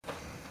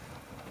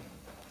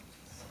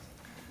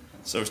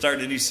So we're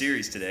starting a new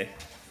series today.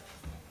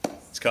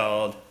 It's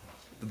called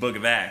The Book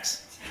of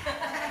Acts.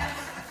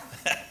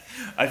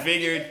 I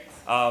figured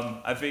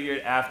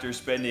after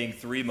spending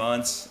 3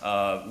 months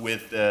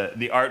with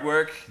the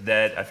artwork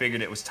that I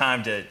figured it was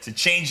time to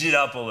change it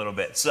up a little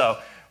bit. So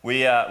we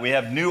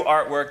have new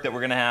artwork that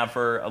we're going to have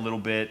for a little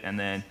bit, and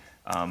then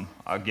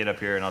I'll get up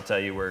here and I'll tell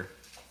you we're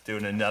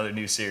doing another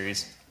new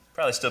series.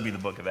 Probably still be the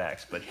Book of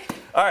Acts, but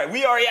all right,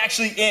 we are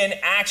actually in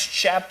Acts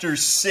chapter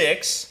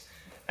 6.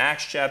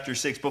 Acts chapter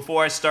 6.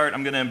 Before I start,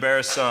 I'm going to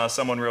embarrass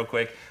someone real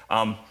quick.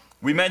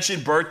 We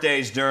mentioned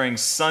birthdays during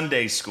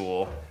Sunday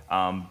school,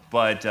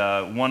 but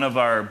one of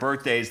our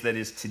birthdays that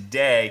is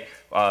today,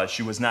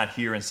 she was not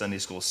here in Sunday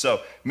school.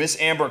 So Miss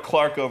Amber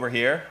Clark over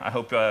here, I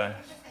hope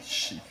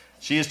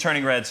she is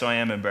turning red, so I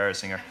am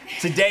embarrassing her.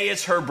 Today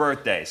is her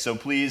birthday, so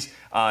please,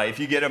 if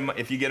you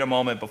get a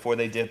moment before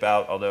they dip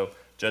out, although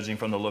judging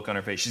from the look on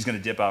her face, she's going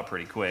to dip out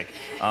pretty quick.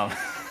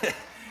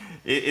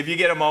 If you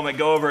get a moment,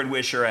 go over and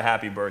wish her a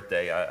happy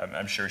birthday.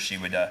 I'm sure she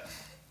would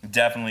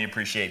definitely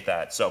appreciate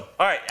that. So,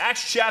 all right,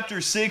 Acts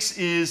chapter 6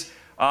 is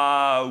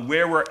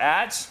where we're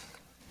at.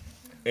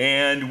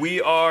 And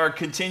we are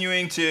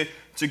continuing to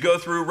go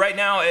through. Right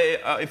now,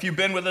 if you've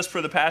been with us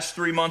for the past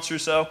 3 months or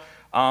so,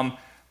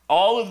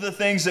 all of the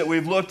things that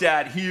we've looked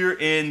at here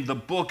in the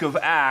book of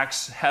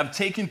Acts have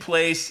taken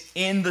place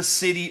in the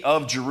city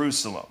of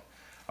Jerusalem.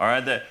 All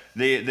right,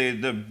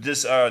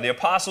 the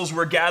apostles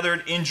were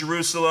gathered in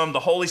Jerusalem. The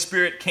Holy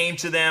Spirit came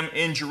to them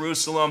in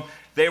Jerusalem.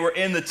 They were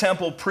in the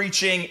temple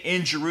preaching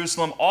in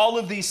Jerusalem. All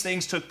of these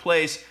things took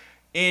place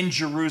in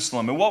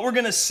Jerusalem. And what we're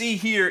going to see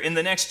here in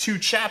the next two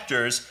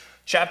chapters,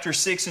 chapter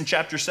 6 and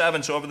chapter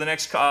 7, so over the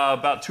next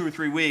about 2 or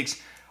 3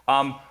 weeks,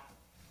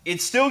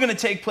 it's still going to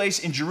take place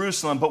in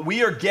Jerusalem, but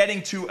we are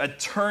getting to a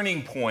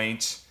turning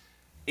point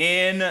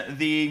in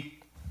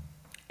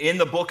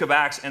the book of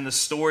Acts and the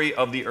story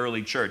of the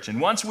early church.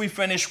 And once we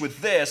finish with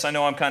this, I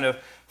know I'm kind of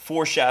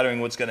foreshadowing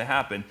what's going to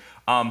happen.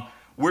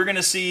 We're going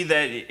to see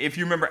that if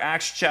you remember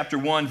Acts chapter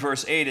 1,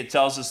 verse 8, it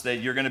tells us that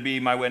you're going to be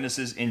my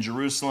witnesses in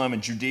Jerusalem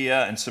and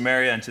Judea and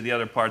Samaria and to the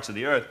other parts of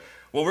the earth.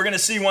 Well, we're going to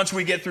see once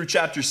we get through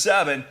chapter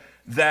 7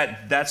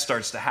 that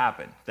starts to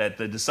happen, that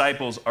the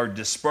disciples are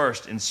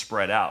dispersed and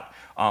spread out.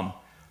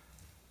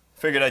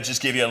 Figured I'd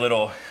just give you a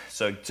little,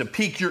 so to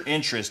pique your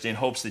interest in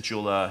hopes that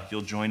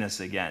you'll join us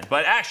again.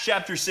 But Acts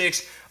chapter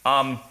 6,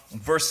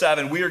 verse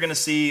 7, we are going to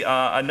see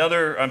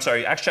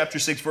Acts chapter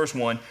 6, verse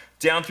 1,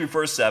 down through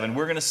verse 7,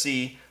 we're going to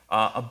see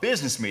a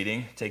business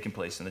meeting taking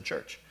place in the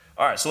church.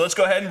 All right, so let's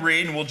go ahead and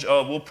read, and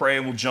we'll pray,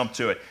 and we'll jump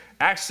to it.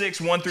 Acts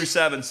 6, 1 through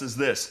 7 says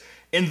this: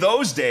 In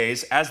those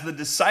days, as the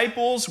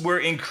disciples were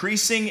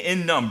increasing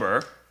in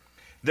number,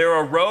 there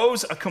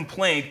arose a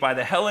complaint by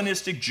the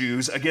Hellenistic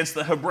Jews against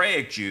the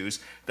Hebraic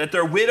Jews that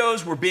their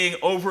widows were being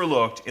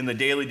overlooked in the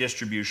daily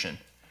distribution.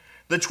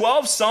 The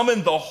 12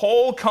 summoned the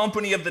whole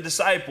company of the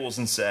disciples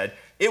and said,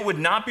 "It would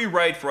not be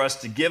right for us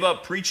to give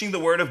up preaching the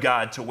word of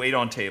God to wait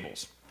on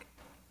tables.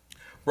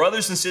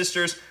 Brothers and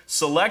sisters,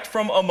 select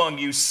from among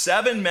you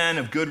 7 men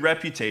of good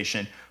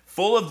reputation,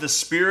 full of the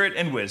Spirit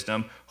and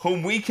wisdom,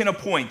 whom we can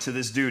appoint to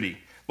this duty.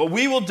 But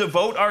we will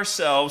devote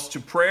ourselves to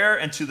prayer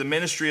and to the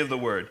ministry of the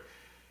word."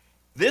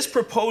 This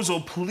proposal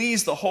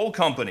pleased the whole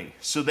company,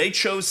 so they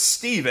chose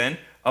Stephen,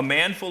 a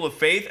man full of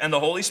faith and the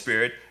Holy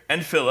Spirit,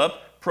 and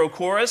Philip,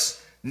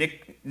 Prochorus,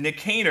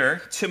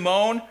 Nicanor,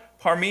 Timon,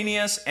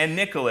 Parmenius, and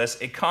Nicholas,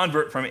 a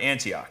convert from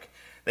Antioch.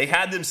 They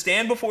had them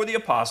stand before the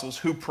apostles,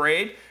 who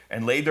prayed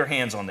and laid their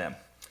hands on them.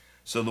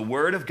 So the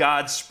word of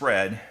God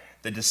spread.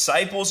 The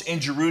disciples in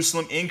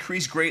Jerusalem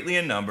increased greatly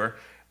in number,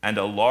 and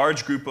a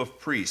large group of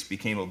priests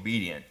became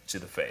obedient to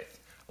the faith.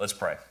 Let's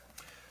pray.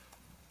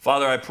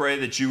 Father, I pray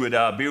that you would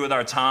be with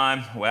our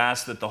time. We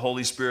ask that the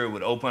Holy Spirit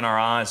would open our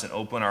eyes and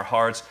open our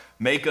hearts,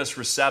 make us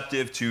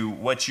receptive to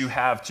what you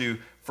have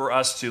for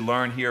us to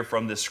learn here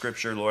from this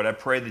scripture, Lord. I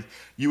pray that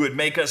you would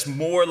make us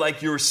more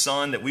like your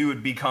Son, that we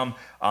would become,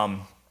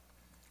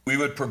 we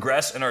would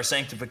progress in our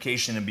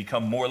sanctification and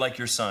become more like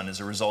your Son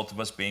as a result of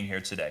us being here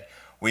today.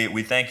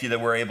 We thank you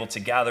that we're able to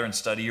gather and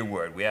study your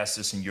word. We ask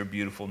this in your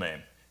beautiful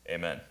name.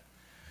 Amen.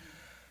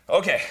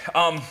 Okay.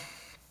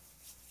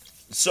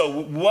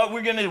 So what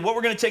we're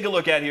gonna take a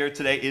look at here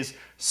today is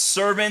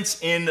servants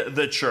in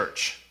the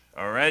church.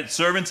 All right,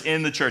 servants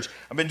in the church.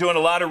 I've been doing a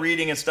lot of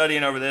reading and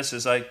studying over this,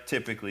 as I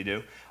typically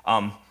do,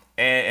 and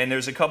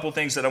there's a couple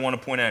things that I want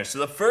to point out. So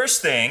the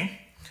first thing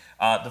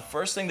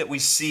that we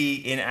see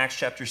in Acts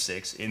chapter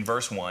 6, in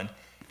verse 1,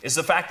 is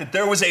the fact that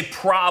there was a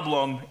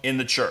problem in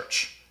the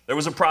church. There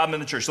was a problem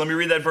in the church. Let me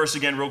read that verse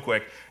again real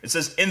quick. It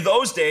says, "In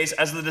those days,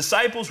 as the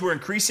disciples were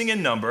increasing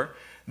in number,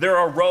 there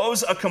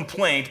arose a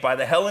complaint by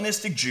the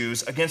Hellenistic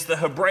Jews against the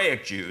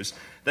Hebraic Jews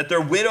that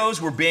their widows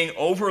were being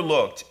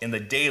overlooked in the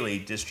daily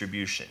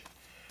distribution."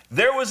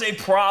 There was a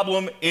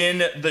problem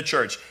in the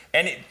church.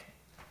 And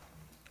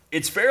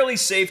it's fairly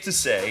safe to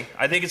say,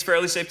 I think it's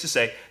fairly safe to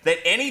say, that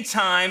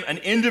anytime an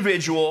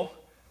individual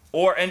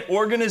or an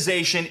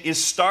organization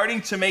is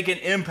starting to make an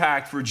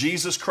impact for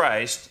Jesus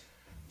Christ,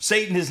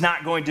 Satan is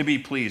not going to be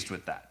pleased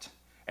with that.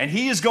 And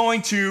he is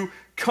going to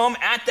come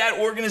at that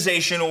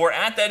organization or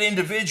at that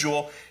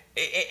individual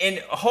in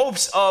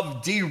hopes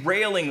of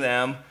derailing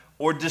them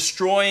or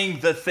destroying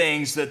the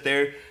things that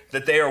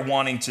they are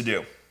wanting to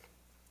do.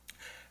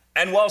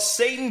 And while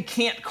Satan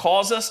can't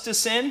cause us to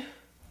sin,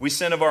 we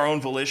sin of our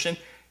own volition,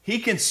 he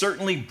can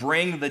certainly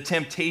bring the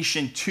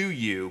temptation to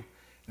you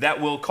that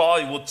will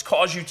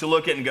cause you to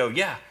look at it and go,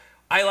 yeah,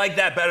 I like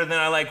that better than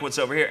I like what's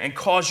over here, and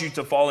cause you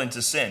to fall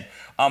into sin.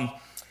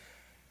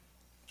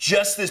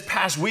 Just this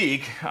past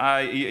week,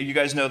 you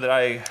guys know that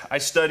I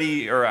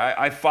study, or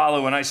I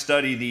follow and I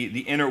study the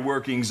inner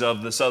workings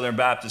of the Southern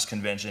Baptist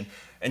Convention.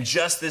 And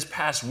just this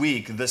past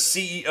week, the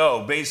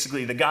CEO,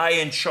 basically the guy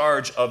in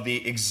charge of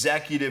the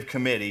executive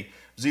committee, it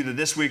was either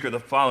this week or the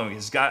following,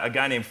 a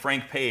guy named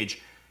Frank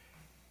Page,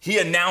 he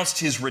announced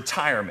his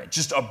retirement,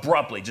 just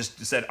abruptly,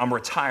 just said, I'm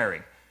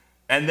retiring.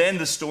 And then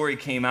the story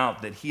came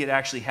out that he had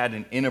actually had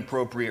an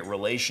inappropriate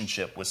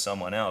relationship with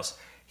someone else.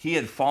 He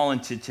had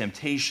fallen to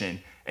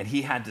temptation, and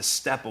he had to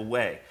step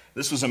away.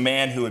 This was a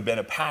man who had been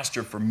a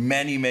pastor for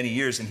many, many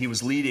years, and he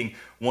was leading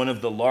one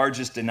of the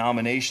largest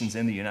denominations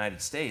in the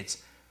United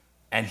States,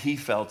 and he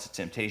fell to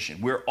temptation.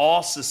 We're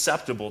all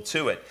susceptible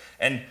to it.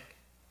 And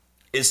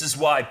this is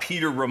why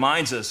Peter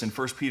reminds us in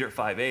 1 Peter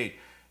 5:8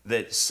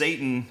 that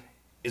Satan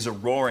is a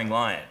roaring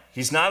lion.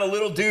 He's not a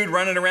little dude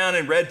running around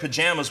in red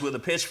pajamas with a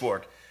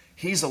pitchfork.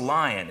 He's a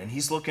lion, and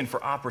he's looking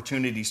for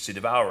opportunities to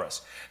devour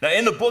us. Now,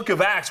 in the book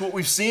of Acts, what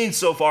we've seen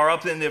so far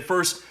up in the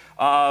first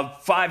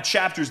 5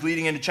 chapters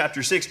leading into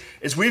chapter 6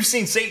 is we've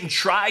seen Satan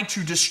try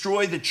to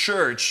destroy the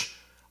church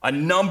a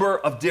number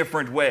of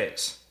different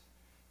ways.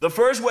 The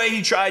first way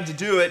he tried to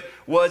do it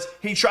was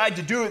he tried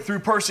to do it through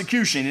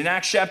persecution. In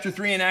Acts chapter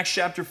 3 and Acts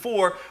chapter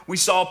 4, we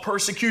saw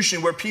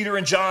persecution where Peter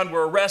and John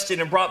were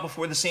arrested and brought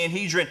before the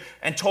Sanhedrin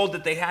and told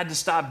that they had to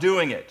stop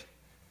doing it.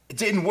 It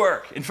didn't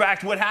work. In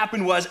fact, what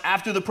happened was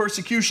after the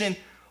persecution,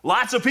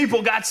 lots of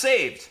people got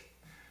saved.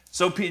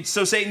 So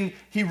Satan,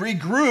 he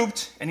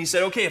regrouped and he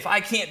said, okay, if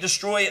I can't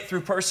destroy it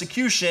through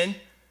persecution,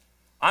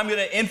 I'm going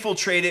to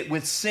infiltrate it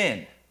with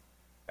sin.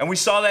 And we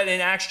saw that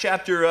in Acts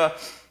chapter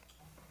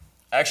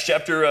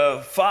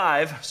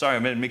 5, sorry,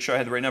 I'm going to make sure I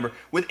had the right number,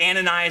 with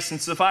Ananias and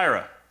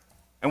Sapphira.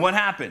 And what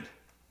happened?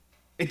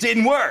 It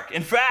didn't work.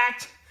 In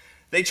fact,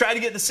 they tried to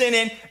get the sin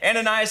in.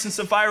 Ananias and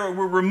Sapphira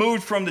were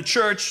removed from the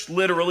church,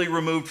 literally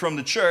removed from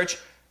the church,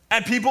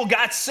 and people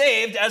got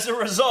saved as a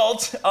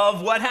result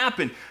of what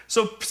happened.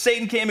 So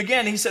Satan came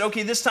again, and he said,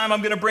 okay, this time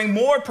I'm going to bring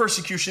more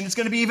persecution. It's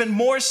going to be even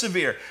more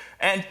severe.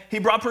 And he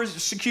brought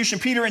persecution.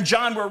 Peter and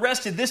John were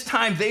arrested. This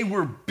time they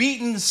were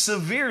beaten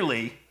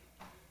severely,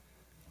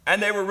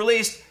 and they were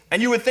released.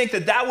 And you would think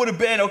that that would have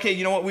been, okay,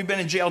 you know what, we've been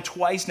in jail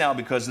twice now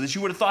because of this.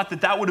 You would have thought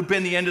that that would have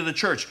been the end of the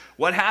church.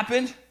 What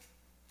happened?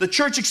 The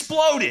church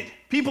exploded.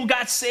 People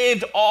got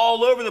saved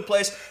all over the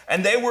place,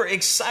 and they were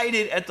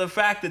excited at the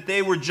fact that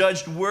they were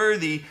judged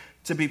worthy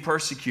to be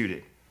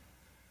persecuted.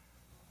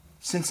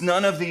 Since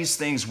none of these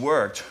things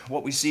worked,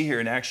 what we see here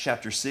in Acts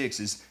chapter 6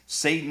 is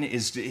Satan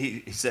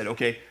he said,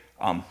 okay,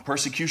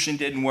 persecution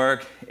didn't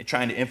work.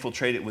 Trying to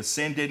infiltrate it with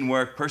sin didn't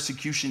work.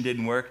 Persecution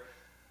didn't work.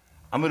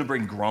 I'm going to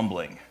bring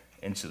grumbling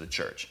into the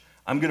church.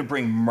 I'm going to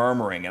bring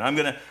murmuring, and I'm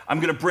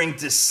going to bring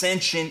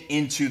dissension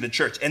into the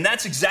church. And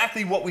that's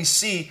exactly what we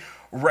see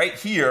right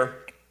here.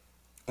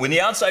 When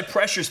the outside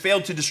pressures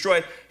failed to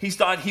destroy,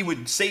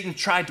 Satan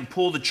tried to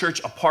pull the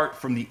church apart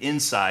from the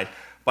inside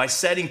by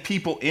setting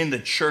people in the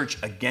church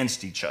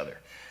against each other.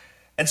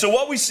 And so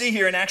what we see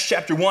here in Acts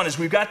chapter 1 is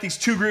we've got these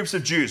two groups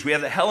of Jews. We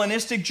have the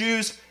Hellenistic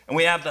Jews and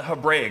we have the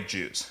Hebraic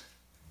Jews.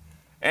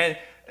 And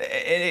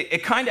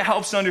it kind of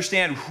helps to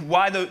understand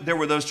why there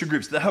were those two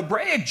groups. The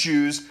Hebraic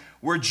Jews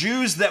were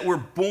Jews that were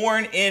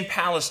born in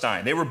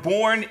Palestine. They were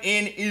born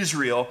in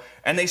Israel,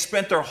 and they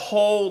spent their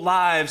whole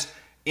lives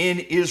in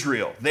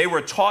Israel. They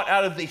were taught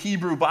out of the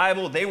Hebrew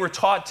Bible. They were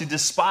taught to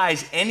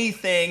despise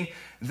anything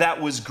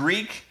that was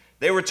Greek.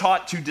 They were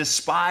taught to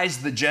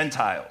despise the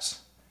Gentiles,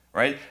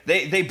 right?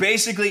 They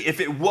basically,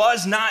 if it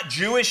was not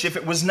Jewish, if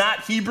it was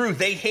not Hebrew,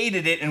 they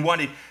hated it and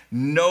wanted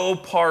no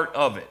part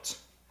of it.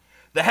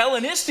 The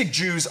Hellenistic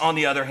Jews, on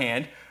the other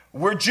hand,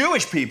 were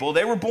Jewish people.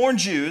 They were born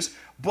Jews,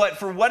 but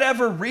for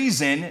whatever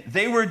reason,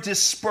 they were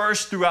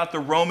dispersed throughout the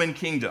Roman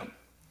kingdom.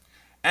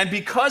 And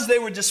because they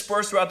were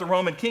dispersed throughout the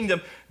Roman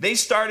kingdom, they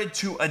started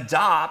to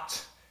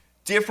adopt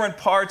different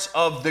parts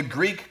of the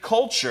Greek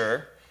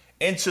culture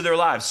into their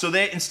lives. So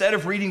they, instead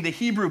of reading the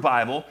Hebrew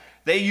Bible,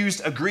 they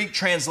used a Greek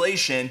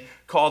translation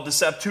called the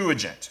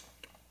Septuagint.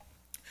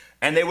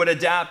 And they would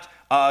adapt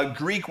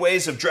Greek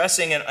ways of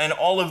dressing and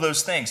all of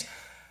those things.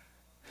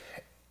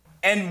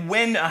 And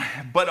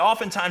but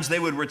oftentimes they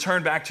would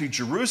return back to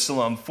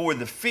Jerusalem for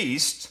the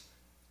feast,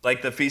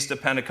 like the Feast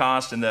of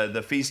Pentecost and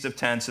the Feast of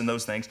Tents and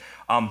those things.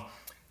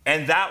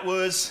 And that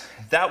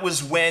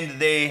was when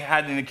they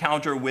had an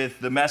encounter with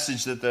the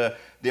message that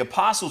the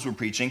apostles were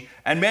preaching.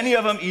 And many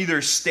of them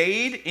either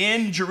stayed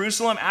in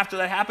Jerusalem after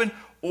that happened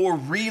or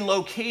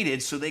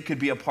relocated so they could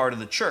be a part of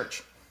the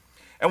church.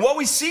 And what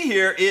we see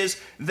here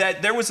is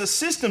that there was a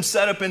system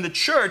set up in the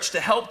church to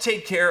help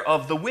take care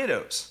of the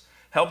widows.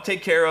 help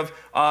take care of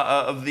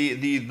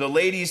the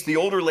ladies, the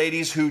older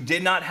ladies who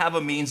did not have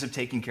a means of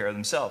taking care of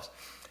themselves.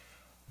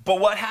 But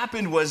what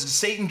happened was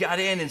Satan got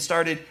in and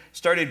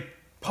started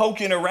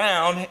poking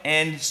around,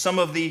 and some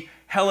of the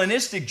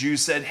Hellenistic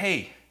Jews said,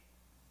 hey,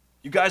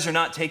 you guys are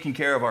not taking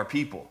care of our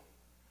people.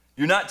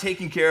 You're not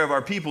taking care of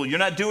our people. You're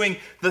not doing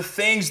the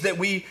things that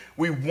we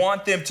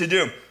want them to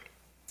do.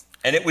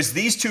 And it was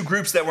these two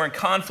groups that were in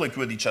conflict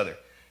with each other.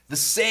 The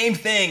same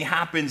thing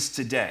happens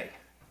today.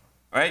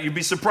 All right, you'd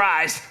be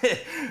surprised.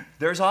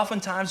 There's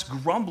oftentimes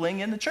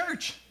grumbling in the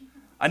church.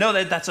 I know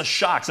that that's a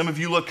shock. Some of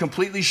you look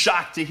completely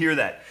shocked to hear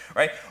that,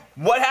 right?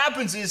 What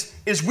happens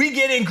is we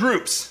get in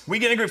groups. We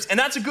get in groups, and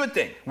that's a good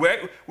thing.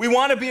 We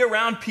want to be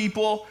around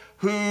people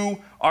who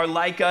are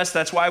like us.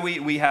 That's why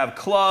we have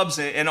clubs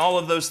and all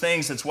of those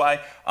things. That's why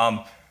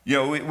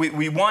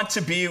we want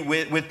to be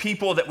with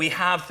people that we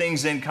have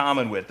things in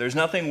common with. There's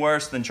nothing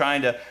worse than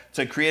trying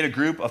to create a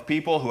group of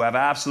people who have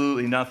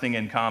absolutely nothing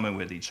in common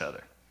with each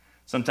other.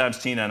 Sometimes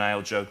Tina and I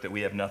will joke that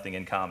we have nothing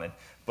in common.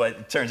 But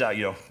it turns out,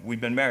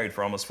 we've been married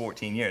for almost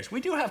 14 years.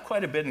 We do have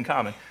quite a bit in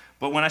common.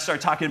 But when I start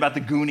talking about the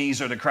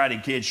Goonies or the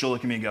Karate Kid, she'll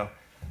look at me and go,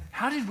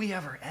 how did we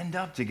ever end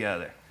up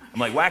together? I'm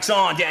like, wax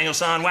on,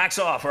 Daniel-san, wax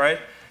off, all right?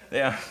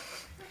 Yeah.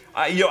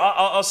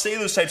 I'll say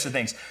those types of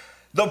things.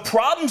 The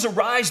problems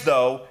arise,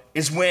 though,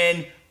 is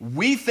when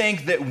we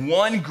think that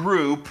one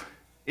group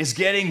is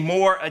getting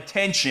more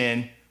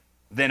attention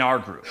than our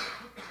group,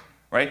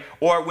 right?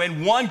 Or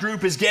when one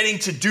group is getting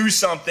to do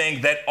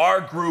something that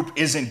our group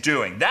isn't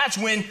doing. That's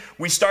when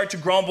we start to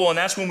grumble, and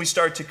that's when we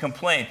start to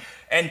complain.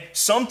 And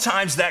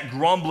sometimes that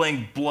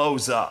grumbling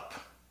blows up.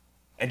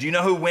 And do you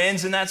know who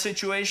wins in that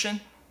situation?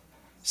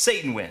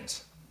 Satan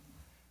wins.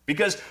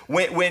 Because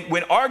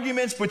when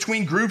arguments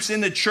between groups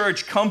in the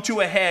church come to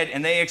a head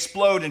and they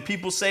explode and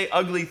people say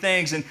ugly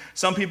things, and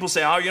some people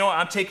say, oh,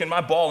 I'm taking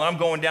my ball and I'm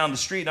going down the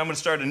street and I'm going to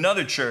start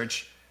another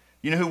church.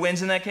 You know who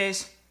wins in that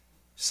case?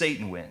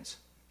 Satan wins.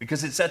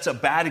 Because it sets a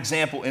bad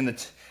example in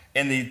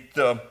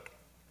the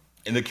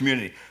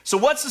community. So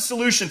what's the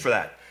solution for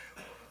that?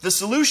 The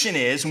solution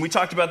is, and we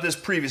talked about this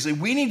previously,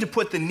 we need to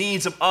put the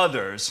needs of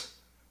others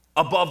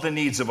above the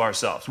needs of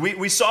ourselves.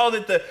 We saw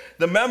that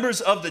the members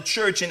of the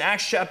church in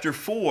Acts chapter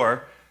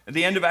 4, at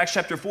the end of Acts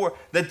chapter 4,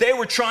 that they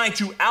were trying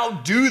to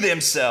outdo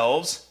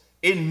themselves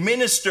in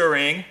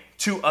ministering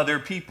to other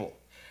people.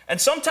 And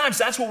sometimes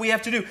that's what we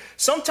have to do.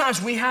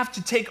 Sometimes we have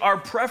to take our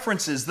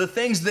preferences, the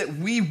things that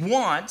we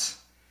want,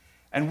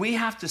 and we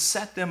have to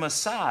set them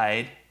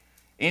aside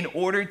in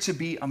order to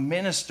be a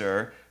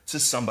minister to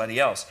somebody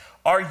else.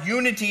 Our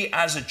unity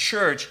as a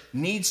church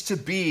needs to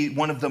be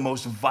one of the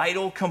most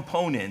vital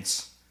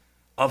components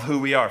of who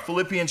we are.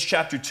 Philippians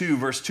chapter 2,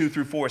 verse 2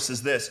 through 4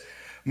 says this: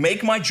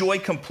 make my joy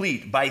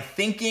complete by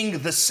thinking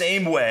the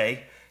same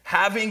way,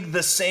 having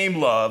the same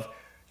love,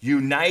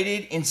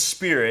 united in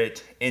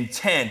spirit,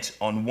 intent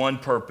on one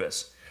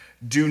purpose.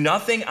 Do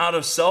nothing out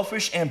of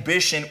selfish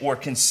ambition or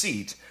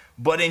conceit,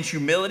 but in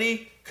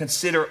humility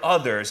consider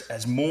others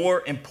as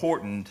more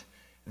important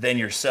than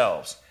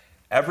yourselves.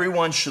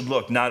 Everyone should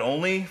look not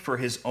only for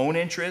his own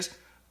interest,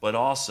 but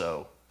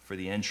also for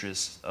the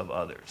interests of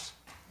others.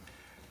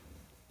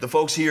 The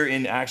folks here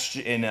in Acts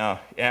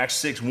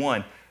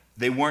 6:1,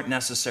 they weren't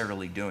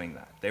necessarily doing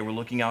that. They were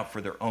looking out for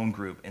their own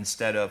group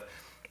instead of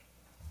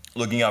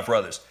looking out for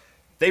others.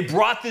 They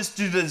brought this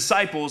to the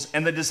disciples,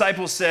 and the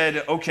disciples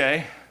said,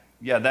 okay,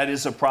 yeah, that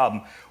is a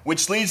problem.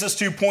 Which leads us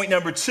to point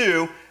number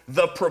 2,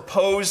 the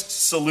proposed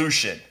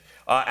solution.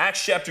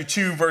 Acts 6,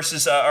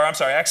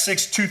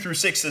 2 through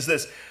 6 says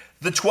this: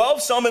 the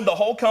 12 summoned the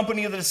whole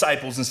company of the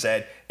disciples and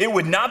said, it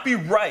would not be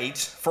right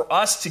for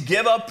us to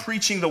give up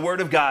preaching the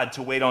word of God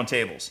to wait on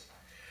tables.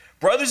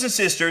 Brothers and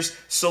sisters,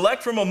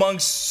 select from among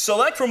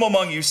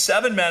you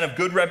 7 men of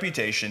good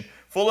reputation,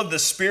 full of the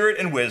Spirit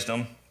and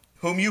wisdom,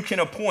 whom we can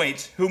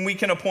appoint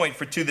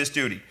to this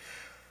duty.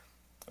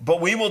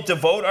 But we will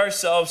devote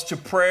ourselves to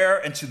prayer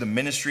and to the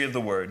ministry of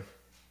the word.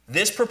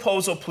 This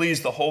proposal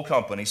pleased the whole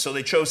company, so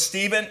they chose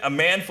Stephen, a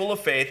man full of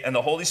faith and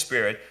the Holy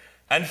Spirit,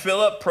 and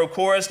Philip,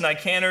 Prochorus,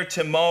 Nicanor,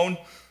 Timon.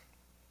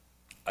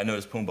 I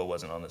noticed Pumbaa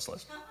wasn't on this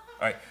list. All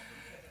right.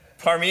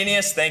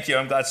 Parmenius, thank you.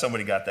 I'm glad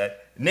somebody got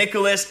that.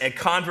 Nicholas, a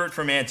convert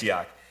from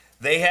Antioch.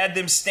 They had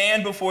them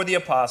stand before the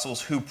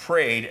apostles, who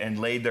prayed and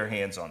laid their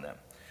hands on them.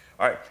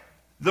 All right.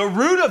 The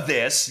root of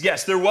this,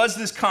 yes, there was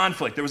this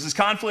conflict. There was this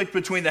conflict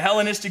between the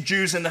Hellenistic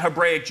Jews and the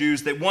Hebraic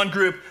Jews, that one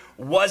group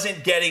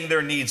wasn't getting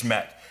their needs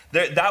met.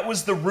 That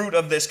was the root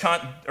of this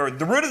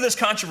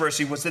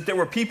controversy, was that there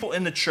were people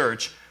in the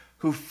church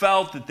who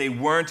felt that they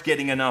weren't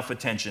getting enough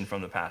attention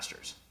from the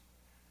pastors.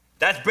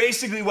 That's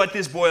basically what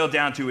this boiled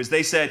down to, is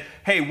they said,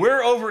 hey,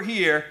 we're over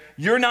here,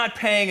 you're not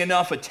paying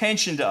enough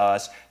attention to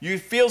us. It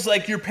feels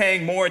like you're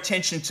paying more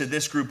attention to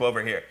this group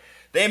over here.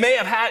 They may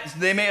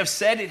have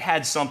said it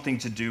had something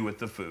to do with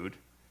the food,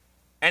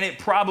 and it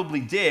probably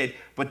did,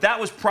 but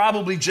that was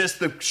probably just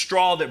the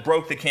straw that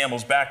broke the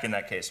camel's back in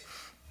that case.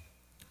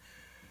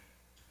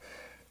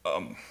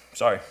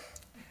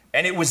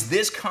 And it was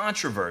this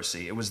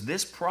controversy, it was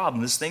this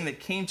problem, this thing that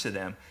came to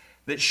them,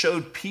 that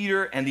showed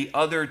Peter and the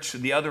other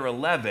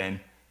 11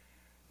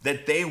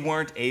 that they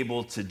weren't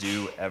able to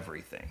do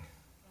everything.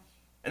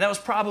 And that was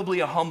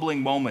probably a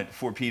humbling moment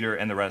for Peter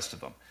and the rest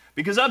of them.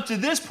 Because up to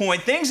this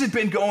point, things had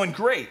been going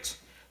great.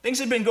 Things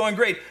had been going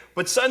great.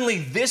 But suddenly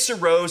this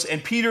arose,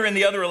 and Peter and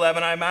the other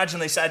 11, I imagine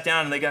they sat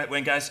down and they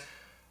went, guys,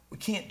 we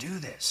can't do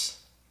this.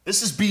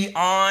 This is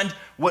beyond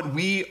what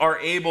we are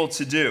able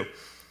to do.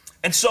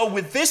 And so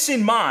with this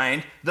in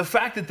mind, the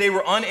fact that they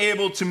were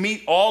unable to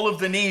meet all of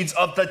the needs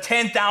of the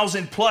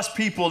 10,000 plus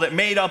people that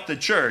made up the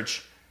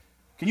church,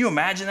 can you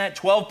imagine that?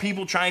 12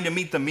 people trying to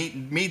meet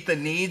the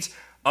needs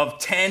of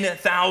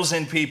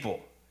 10,000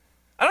 people.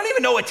 I don't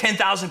even know what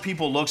 10,000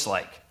 people looks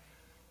like.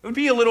 It would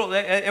be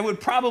it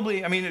would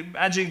probably,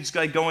 imagine it's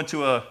like going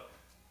to a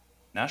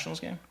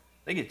Nationals game.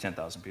 They get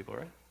 10,000 people,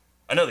 right?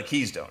 I know the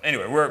Keys don't.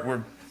 Anyway,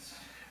 we're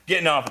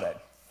getting off of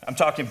that. I'm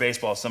talking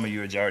baseball. Some of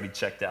you had already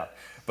checked out.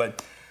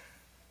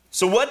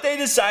 So what they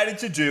decided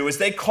to do is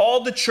they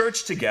called the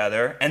church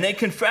together and they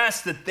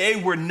confessed that they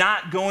were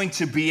not going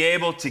to be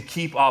able to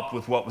keep up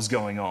with what was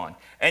going on.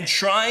 And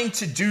trying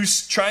to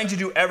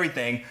do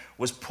everything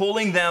was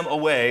pulling them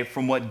away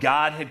from what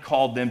God had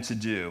called them to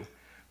do,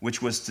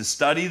 which was to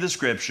study the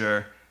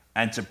scripture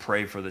and to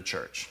pray for the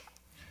church.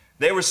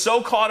 They were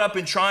so caught up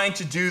in trying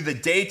to do the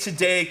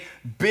day-to-day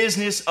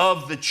business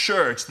of the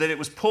church that it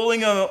was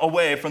pulling them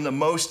away from the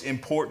most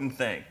important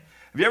thing.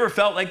 Have you ever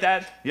felt like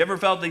that? You ever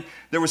felt like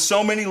there were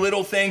so many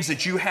little things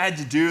that you had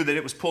to do that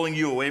it was pulling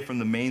you away from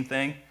the main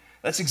thing?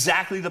 That's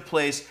exactly the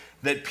place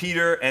that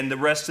Peter and the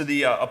rest of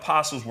the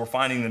apostles were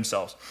finding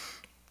themselves.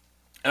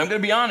 And I'm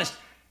going to be honest,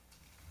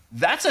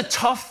 that's a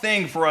tough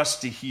thing for us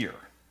to hear.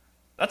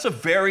 That's a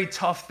very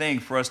tough thing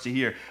for us to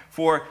hear.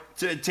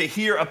 To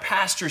hear a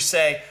pastor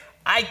say,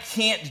 I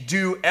can't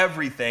do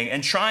everything,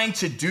 and trying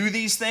to do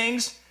these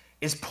things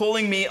is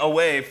pulling me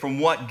away from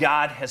what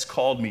God has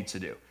called me to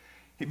do.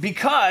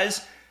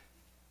 Because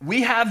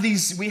we have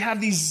these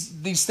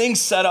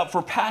things set up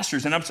for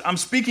pastors, and I'm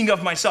speaking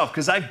of myself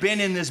because I've been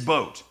in this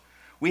boat.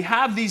 We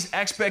have these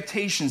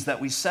expectations that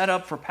we set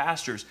up for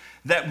pastors,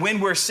 that when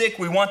we're sick,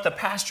 we want the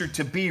pastor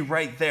to be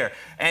right there.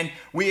 And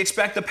we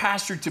expect the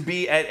pastor to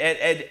be at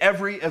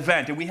every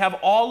event. And we have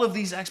all of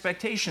these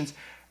expectations.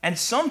 And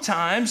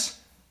sometimes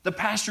the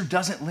pastor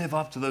doesn't live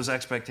up to those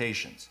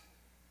expectations.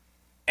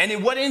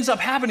 And what ends up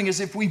happening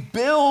is if we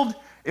build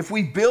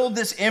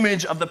this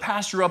image of the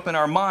pastor up in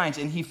our minds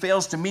and he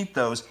fails to meet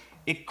those,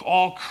 it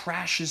all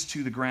crashes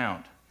to the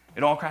ground.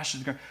 It all crashes to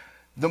the ground.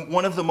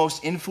 One of the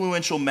most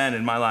influential men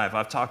in my life,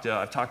 I've talked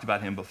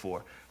about him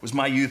before, was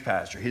my youth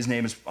pastor. His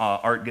name is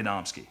Art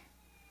Gadomski,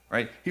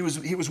 right? He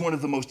was one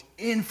of the most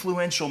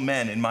influential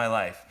men in my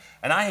life.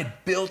 And I had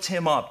built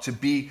him up to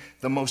be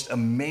the most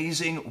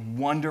amazing,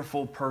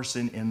 wonderful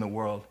person in the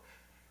world.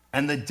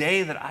 And the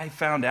day that I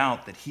found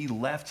out that he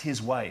left his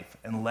wife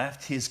and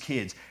left his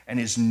kids and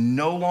is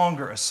no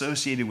longer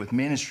associated with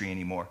ministry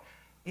anymore,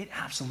 it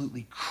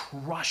absolutely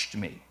crushed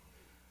me.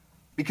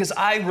 Because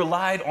I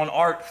relied on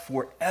Art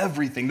for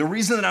everything. The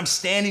reason that I'm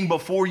standing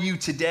before you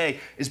today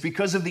is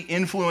because of the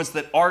influence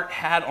that Art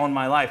had on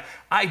my life.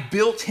 I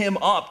built him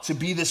up to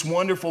be this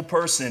wonderful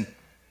person,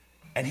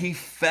 and he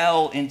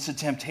fell into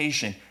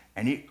temptation,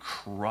 and it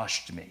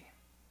crushed me.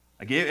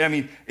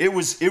 It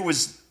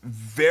was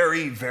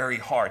very, very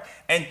hard.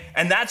 And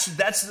that's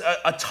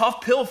a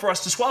tough pill for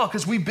us to swallow,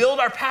 because we build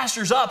our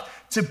pastors up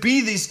to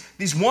be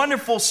these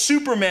wonderful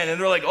supermen, and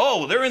they're like,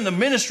 oh, they're in the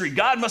ministry.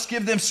 God must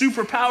give them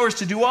superpowers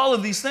to do all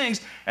of these things.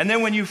 And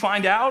then when you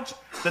find out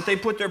that they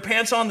put their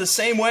pants on the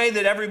same way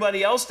that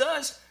everybody else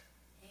does,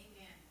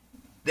 amen,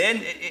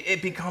 then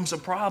it becomes a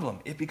problem.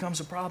 It becomes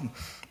a problem,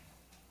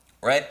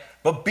 right?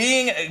 But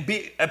being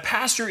a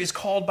pastor is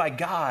called by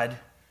God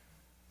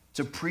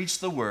to preach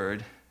the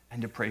word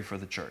and to pray for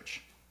the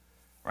church,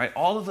 right?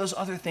 All of those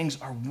other things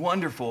are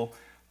wonderful,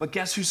 but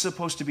guess who's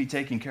supposed to be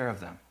taking care of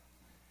them?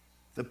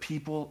 The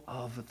people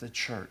of the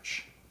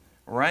church,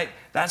 right?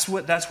 That's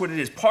what it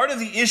is. Part of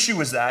the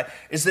issue is that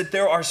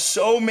there are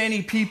so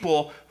many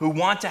people who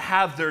want to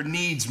have their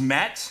needs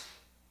met.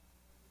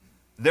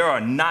 There are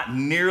not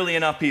nearly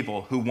enough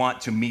people who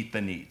want to meet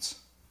the needs.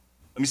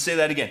 Let me say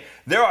that again.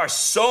 There are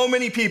so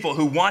many people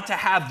who want to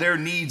have their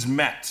needs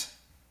met.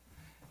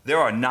 There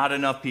are not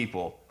enough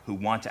people who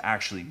want to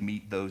actually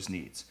meet those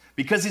needs.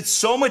 Because it's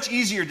so much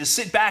easier to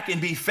sit back and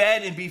be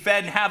fed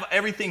and have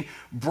everything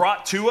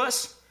brought to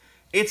us.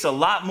 It's a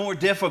lot more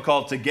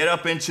difficult to get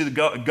up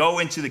go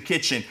into the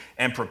kitchen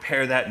and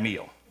prepare that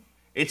meal.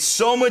 It's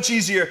so much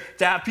easier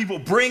to have people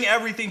bring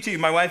everything to you.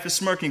 My wife is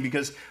smirking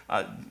because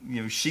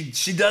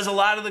she does a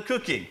lot of the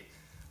cooking.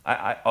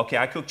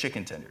 I cook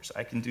chicken tenders.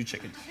 I can do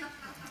chicken tenders.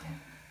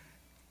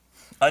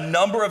 A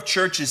number of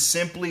churches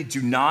simply do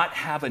not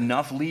have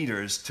enough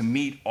leaders to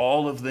meet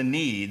all of the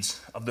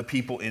needs of the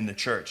people in the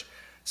church.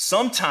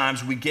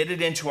 Sometimes we get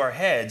it into our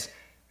heads,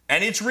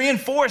 and it's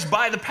reinforced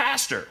by the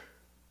pastor.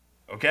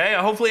 Okay?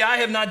 Hopefully I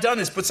have not done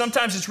this, but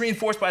sometimes it's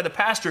reinforced by the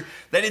pastor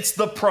that it's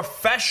the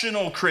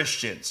professional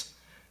Christians.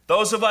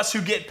 Those of us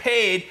who get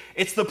paid,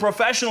 it's the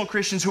professional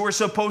Christians who are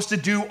supposed to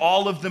do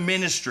all of the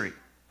ministry.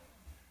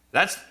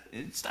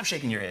 Stop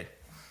shaking your head.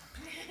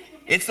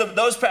 It's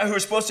those who are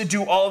supposed to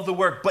do all of the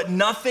work, but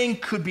nothing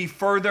could be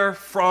further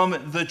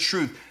from the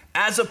truth.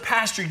 As a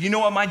pastor, you know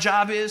what my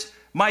job is?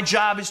 My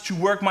job is to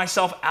work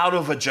myself out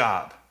of a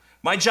job.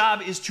 My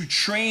job is to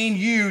train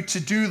you to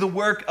do the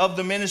work of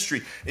the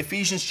ministry.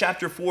 Ephesians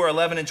chapter 4,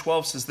 11 and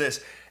 12 says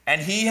this, and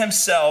he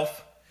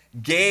himself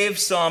gave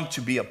some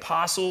to be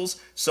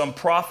apostles, some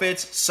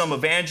prophets, some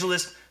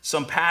evangelists,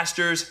 some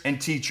pastors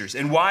and teachers.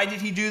 And why did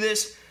he do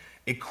this?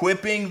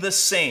 Equipping the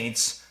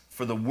saints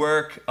for the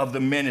work of the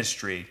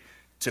ministry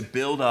to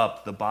build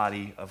up the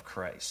body of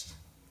Christ.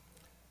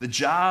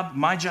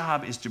 My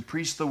job is to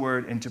preach the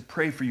word and to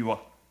pray for you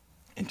all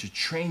and to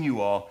train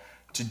you all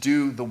to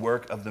do the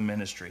work of the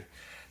ministry.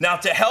 Now,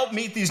 to help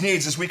meet these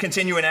needs, as we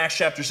continue in Acts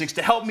chapter 6,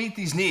 to help meet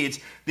these needs,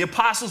 the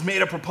apostles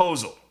made a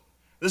proposal.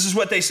 This is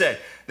what they said.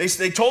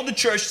 They told the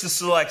church to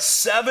select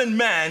 7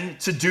 men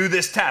to do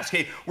this task.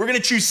 Hey, we're going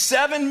to choose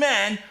 7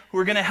 men who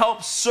are going to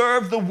help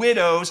serve the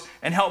widows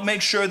and help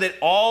make sure that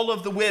all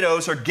of the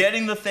widows are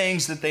getting the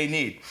things that they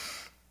need.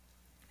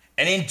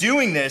 And in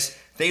doing this,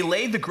 they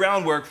laid the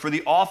groundwork for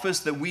the office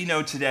that we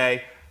know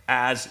today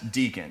as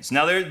deacons.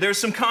 Now, there's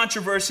some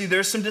controversy,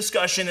 there's some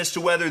discussion as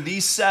to whether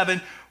these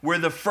 7 were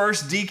the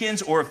first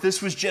deacons or if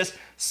this was just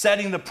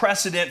setting the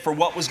precedent for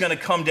what was going to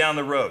come down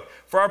the road.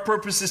 For our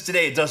purposes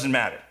today, it doesn't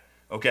matter,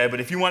 okay? But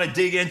if you want to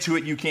dig into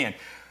it, you can.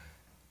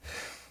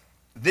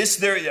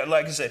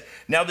 Like I said,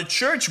 now the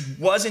church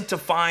wasn't to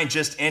find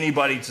just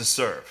anybody to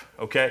serve,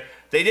 okay?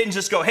 They didn't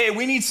just go, hey,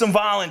 we need some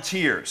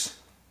volunteers.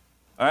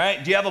 All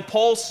right, do you have a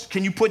pulse?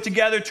 Can you put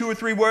together 2 or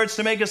 3 words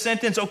to make a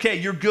sentence? Okay,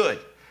 you're good.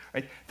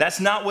 Right? That's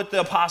not what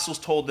the apostles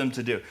told them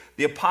to do.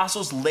 The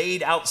apostles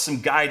laid out some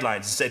guidelines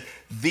and said,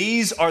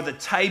 these are the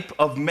type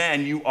of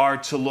men you are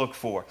to look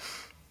for.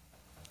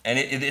 And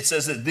it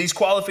says that these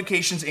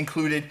qualifications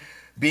included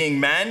being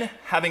men,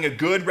 having a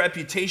good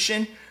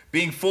reputation,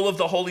 being full of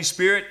the Holy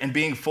Spirit, and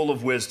being full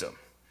of wisdom.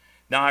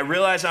 Now, I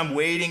realize I'm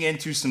wading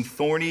into some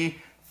thorny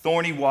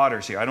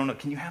waters here. I don't know.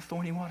 Can you have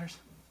thorny waters?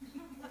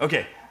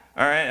 Okay.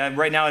 All right.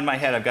 Right now in my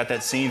head, I've got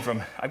that scene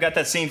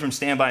from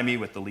Stand By Me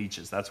with the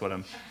leeches. That's what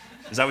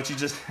is that what you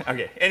just,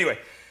 okay. Anyway,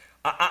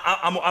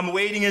 I'm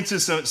wading into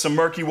some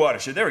murky water.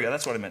 So there we go.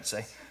 That's what I meant to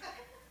say.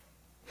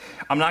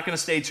 I'm not going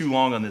to stay too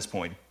long on this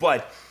point,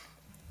 but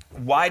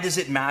why does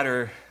it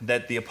matter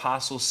that the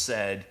apostles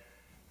said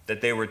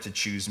that they were to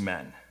choose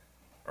men?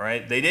 All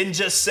right. They didn't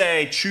just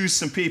say, choose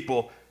some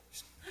people.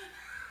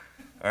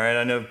 All right.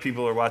 I know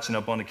people are watching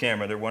up on the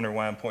camera. They're wondering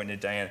why I'm pointing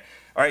at Diana.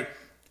 All right.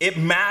 It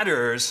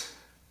matters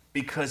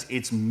because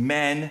it's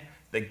men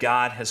that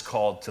God has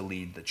called to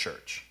lead the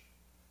church.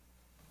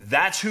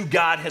 That's who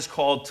God has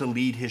called to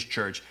lead his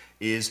church,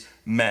 is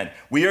men.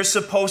 We are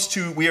supposed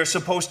to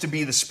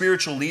be the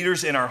spiritual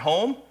leaders in our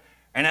home,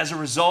 and as a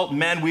result,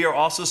 men, we are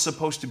also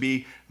supposed to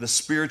be the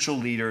spiritual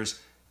leaders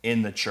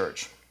in the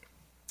church.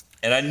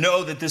 And I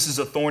know that this is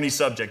a thorny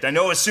subject. I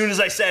know as soon as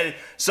I said it,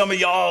 some of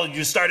y'all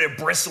just started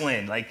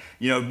bristling, like,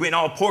 went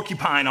all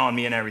porcupine on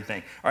me and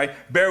everything. All right,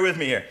 bear with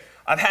me here.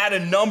 I've had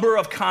a number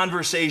of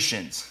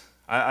conversations.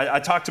 I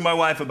talk to my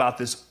wife about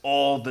this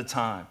all the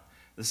time.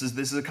 This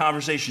is a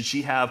conversation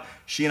she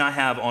and I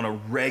have on a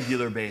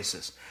regular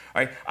basis.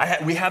 All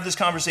right, we have this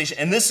conversation,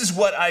 and this is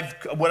what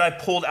I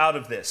pulled out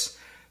of this.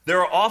 There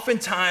are often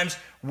times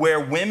where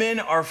women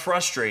are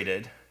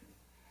frustrated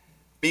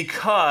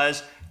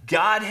because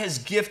God has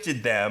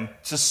gifted them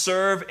to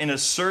serve in a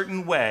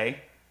certain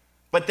way,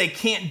 but they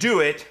can't do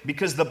it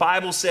because the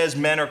Bible says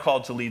men are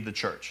called to lead the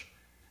church.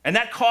 And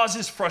that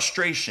causes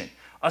frustration,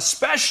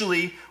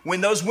 especially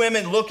when those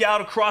women look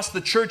out across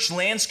the church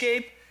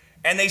landscape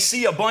and they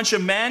see a bunch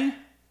of men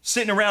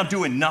sitting around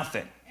doing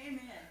nothing. Amen.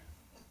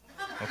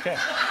 Okay.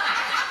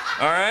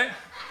 All right?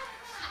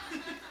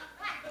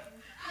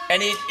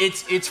 And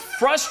it's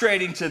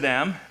frustrating to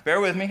them, bear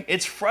with me,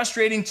 it's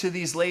frustrating to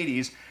these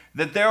ladies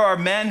that there are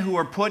men who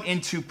are put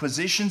into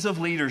positions of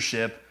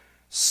leadership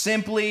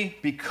simply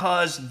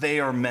because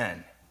they are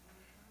men.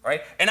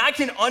 Right? And I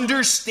can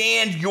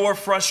understand your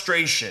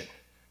frustration.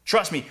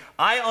 Trust me,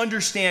 I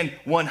understand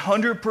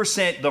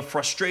 100% the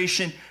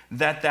frustration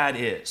that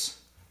is.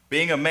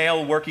 Being a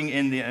male working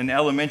in an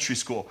elementary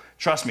school,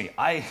 trust me,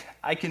 I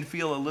can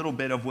feel a little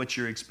bit of what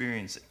you're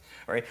experiencing.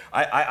 All right?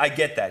 I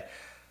get that.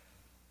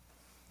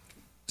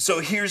 So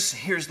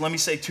let me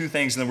say 2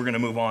 things and then we're going to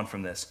move on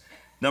from this.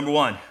 Number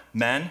 1,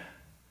 men,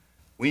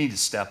 we need to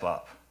step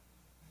up.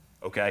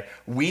 Okay?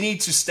 We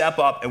need to step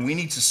up and we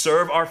need to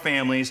serve our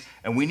families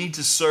and we need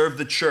to serve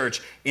the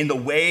church in the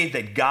way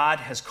that God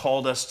has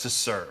called us to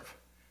serve.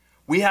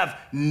 We have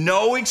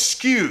no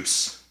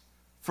excuse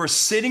for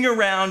sitting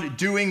around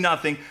doing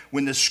nothing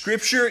when the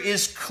scripture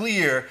is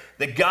clear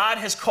that God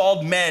has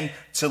called men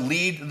to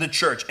lead the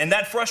church. And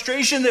that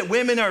frustration that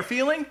women are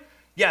feeling,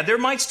 yeah, there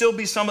might still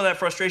be some of that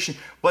frustration.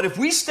 But if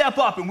we step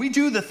up and we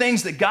do the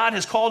things that God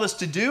has called us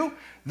to do,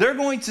 they're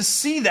going to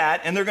see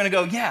that and they're going to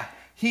go, yeah,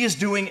 he is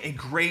doing a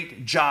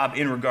great job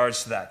in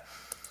regards to that.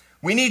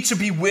 We need to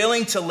be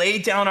willing to lay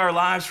down our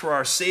lives for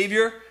our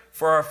Savior,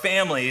 for our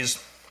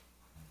families,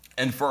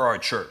 and for our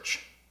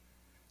church.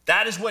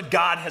 That is what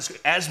God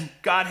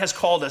has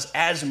called us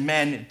as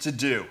men to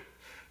do.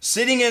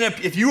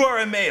 If you are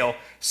a male,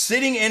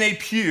 sitting in a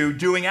pew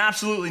doing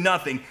absolutely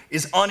nothing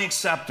is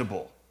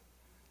unacceptable.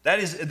 That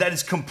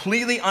is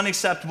completely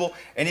unacceptable,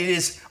 and it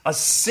is a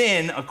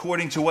sin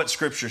according to what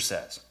Scripture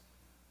says.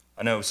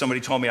 I know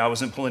somebody told me I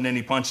wasn't pulling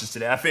any punches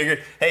today. I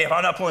figured, hey, if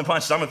I'm not pulling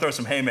punches, I'm going to throw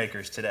some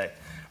haymakers today.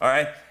 All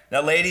right?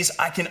 Now, ladies,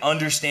 I can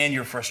understand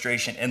your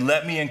frustration, and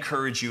let me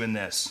encourage you in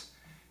this.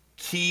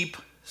 Keep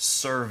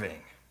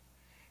serving.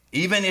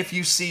 Even if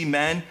you see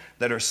men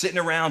that are sitting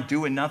around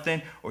doing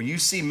nothing, or you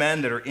see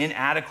men that are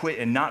inadequate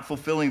and not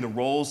fulfilling the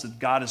roles that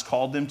God has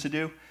called them to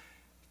do,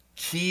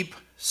 keep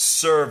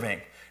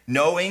serving.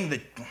 Knowing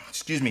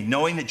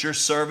that your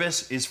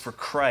service is for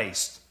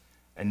Christ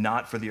and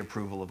not for the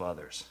approval of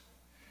others.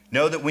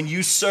 Know that when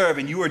you serve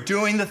and you are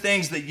doing the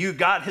things that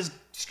God has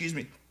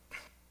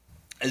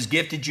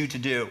gifted you to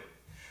do,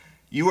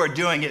 you are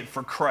doing it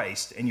for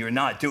Christ and you're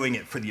not doing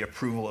it for the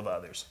approval of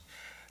others.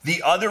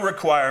 The other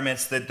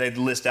requirements that they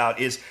list out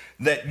is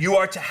that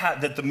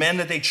that the men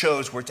that they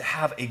chose were to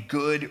have a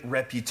good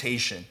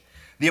reputation.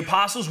 The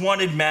apostles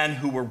wanted men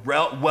who were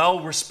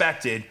well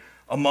respected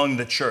among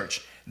the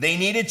church. They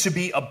needed to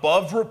be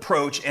above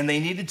reproach, and they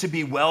needed to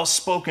be well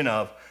spoken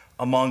of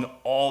among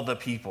all the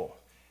people.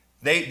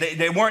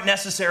 They weren't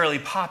necessarily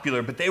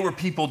popular, but they were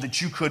people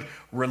that you could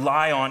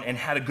rely on and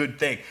had a good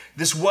thing.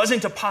 This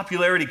wasn't a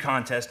popularity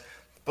contest,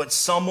 but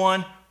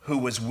someone who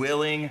was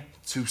willing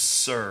to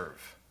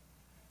serve.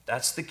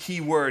 That's the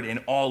key word in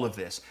all of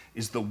this,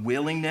 is the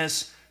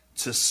willingness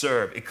to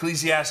serve.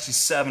 Ecclesiastes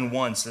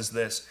 7:1 says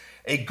this,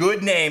 "A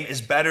good name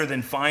is better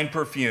than fine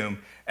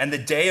perfume, and the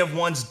day of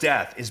one's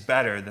death is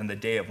better than the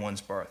day of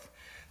one's birth."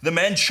 The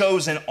men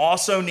chosen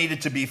also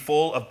needed to be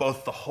full of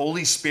both the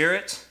Holy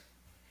Spirit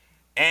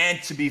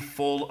and to be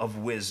full of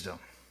wisdom.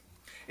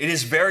 It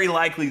is very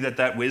likely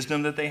that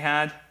wisdom that they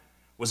had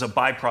was a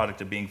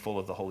byproduct of being full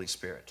of the Holy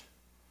Spirit.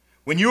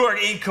 When you are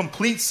in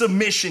complete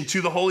submission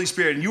to the Holy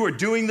Spirit and you are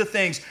doing the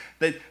things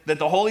that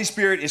the Holy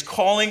Spirit is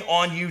calling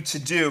on you to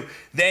do,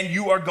 then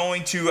you are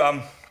going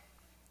to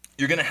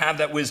you're going to have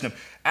that wisdom.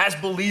 As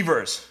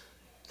believers,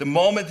 the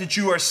moment that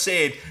you are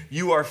saved,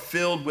 you are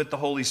filled with the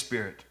Holy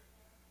Spirit.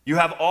 You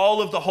have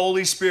all of the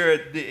Holy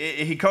Spirit.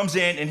 He comes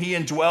in and he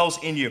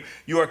indwells in you.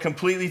 You are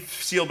completely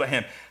sealed by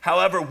him.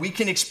 However, we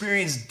can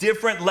experience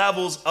different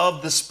levels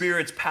of the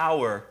Spirit's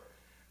power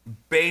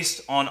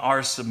based on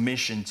our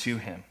submission to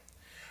him.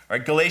 All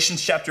right,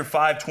 Galatians chapter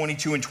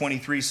 5:22 and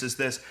 23 says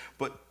this,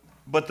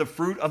 but the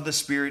fruit of the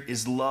Spirit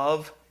is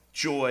love,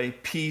 joy,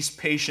 peace,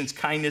 patience,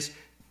 kindness,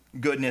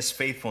 goodness,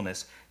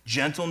 faithfulness,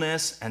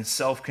 gentleness, and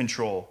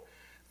self-control.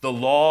 The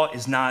law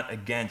is not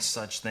against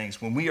such things.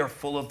 When we are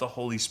full of the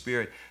Holy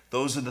Spirit,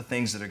 those are the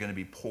things that are going to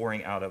be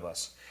pouring out of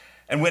us.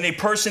 And when a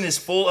person is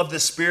full of the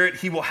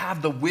Spirit, he will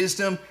have the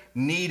wisdom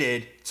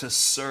needed to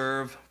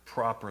serve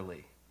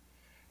properly.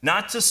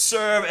 Not to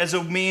serve as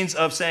a means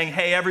of saying,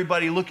 hey,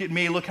 everybody, look at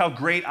me. Look how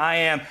great I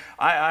am.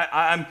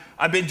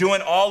 I've been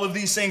doing all of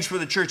these things for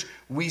the church.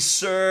 We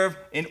serve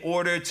in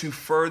order to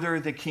further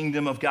the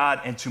kingdom of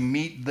God and to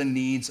meet the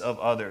needs of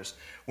others.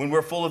 When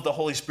we're full of the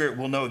Holy Spirit,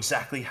 we'll know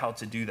exactly how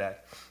to do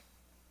that.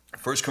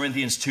 1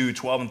 Corinthians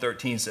 2:12 and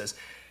 13 says,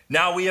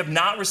 "Now we have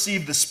not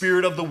received the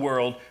spirit of the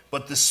world,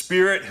 but the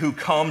Spirit who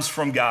comes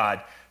from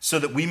God, so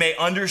that we may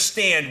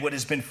understand what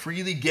has been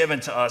freely given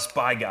to us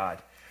by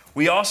God.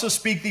 We also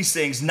speak these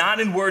things, not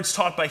in words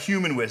taught by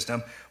human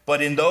wisdom,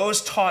 but in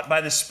those taught by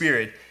the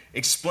Spirit,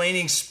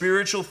 explaining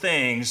spiritual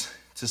things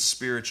to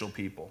spiritual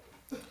people."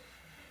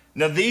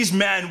 Now, these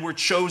men were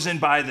chosen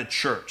by the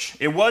church.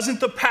 It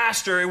wasn't the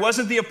pastor, it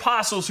wasn't the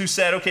apostles who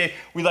said, okay,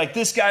 we like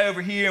this guy over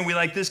here and we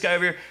like this guy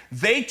over here.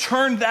 They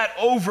turned that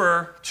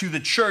over to the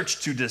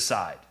church to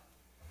decide.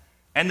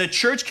 And the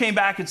church came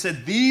back and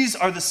said, these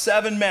are the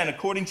 7 men,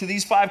 according to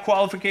these 5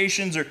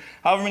 qualifications or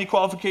however many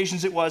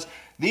qualifications it was.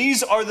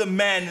 These are the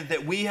men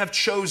that we have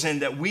chosen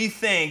that we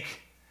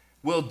think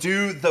will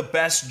do the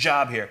best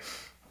job here.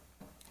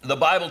 The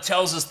Bible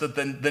tells us that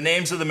the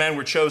names of the men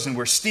were chosen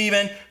were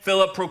Stephen,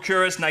 Philip,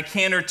 Prochorus,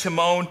 Nicanor,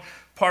 Timon,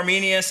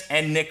 Parmenius,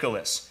 and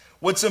Nicholas.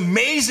 What's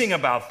amazing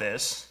about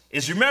this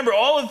is, remember,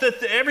 all of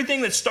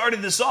everything that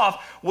started this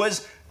off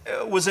was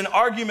an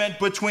argument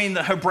between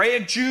the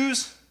Hebraic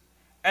Jews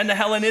and the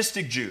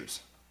Hellenistic Jews.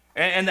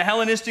 And the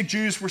Hellenistic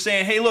Jews were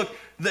saying, hey, look,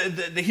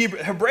 the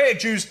Hebraic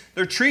Jews,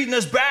 they're treating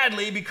us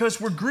badly because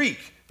we're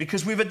Greek,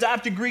 because we've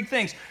adopted Greek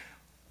things.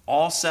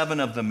 All 7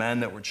 of the men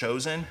that were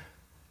chosen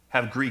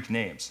have Greek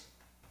names.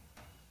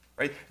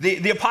 Right?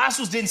 The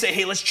apostles didn't say,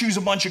 hey, let's choose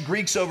a bunch of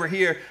Greeks over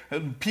here,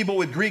 people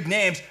with Greek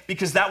names,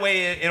 because that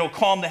way it'll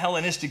calm the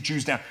Hellenistic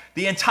Jews down.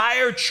 The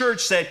entire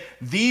church said,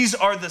 these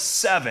are the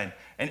 7,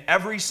 and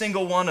every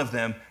single one of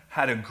them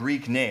had a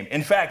Greek name.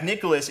 In fact,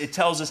 Nicholas, it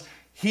tells us,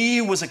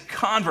 he was a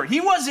convert. He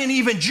wasn't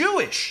even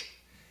Jewish.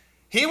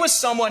 He was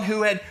someone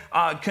who had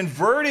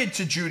converted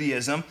to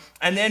Judaism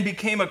and then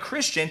became a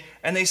Christian,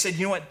 and they said,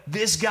 you know what,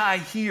 this guy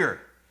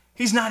here,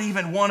 he's not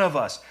even one of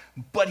us,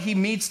 but he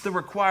meets the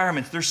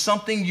requirements. There's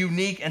something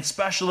unique and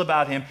special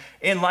about him.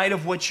 In light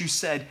of what you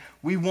said,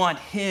 we want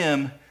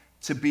him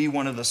to be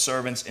one of the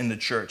servants in the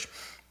church.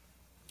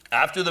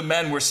 After the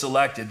men were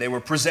selected, they were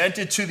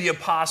presented to the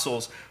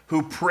apostles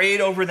who prayed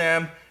over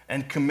them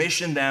and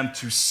commissioned them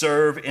to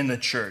serve in the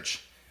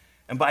church.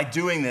 And by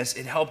doing this,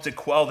 it helped to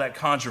quell that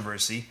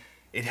controversy.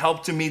 It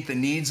helped to meet the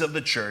needs of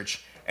the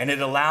church, and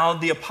it allowed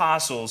the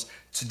apostles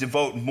to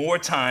devote more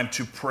time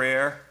to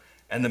prayer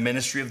and the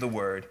ministry of the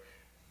word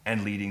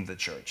and leading the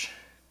church.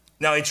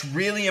 Now, it's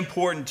really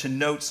important to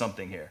note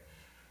something here.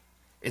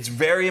 It's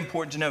very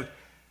important to note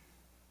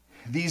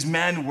these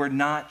men were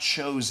not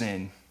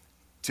chosen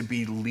to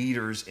be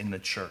leaders in the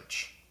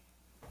church.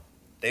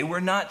 They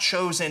were not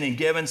chosen and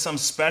given some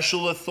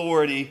special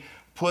authority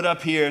put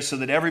up here so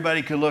that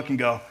everybody could look and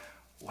go,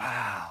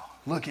 wow,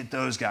 look at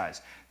those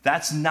guys.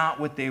 That's not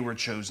what they were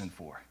chosen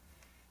for.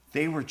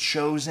 They were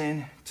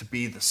chosen to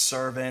be the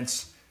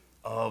servants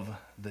of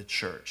the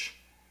church.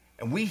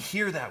 And we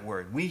hear that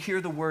word. We hear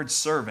the word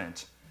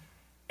servant.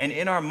 And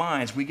in our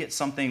minds, we get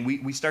something,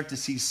 we start to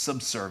see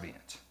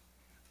subservient,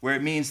 where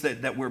it means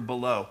that we're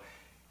below.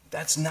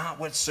 That's not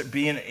what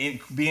being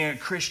a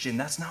Christian,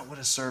 that's not what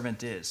a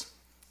servant is.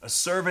 A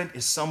servant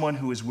is someone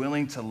who is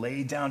willing to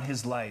lay down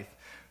his life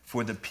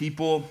for the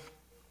people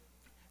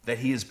that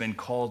he has been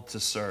called to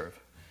serve.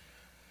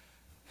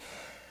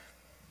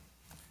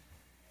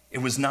 It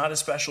was not a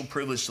special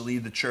privilege to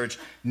lead the church,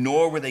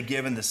 nor were they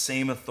given the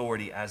same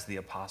authority as the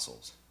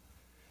apostles.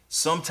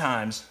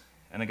 Sometimes,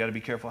 and I got to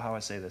be careful how I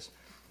say this,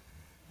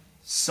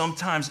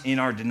 sometimes in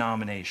our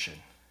denomination,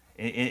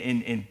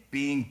 in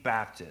being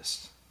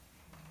Baptist,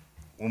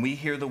 when we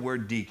hear the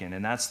word deacon,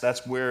 and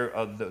that's where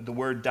the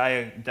word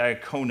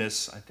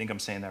diaconus, I think I'm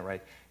saying that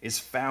right, is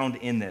found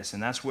in this,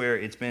 and that's where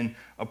it's been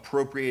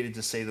appropriated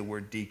to say the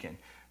word deacon.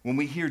 When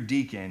we hear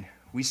deacon,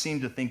 we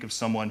seem to think of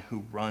someone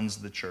who runs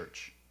the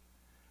church.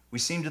 We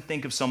seem to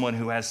think of someone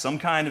who has some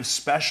kind of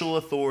special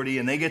authority,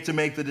 and they get to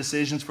make the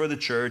decisions for the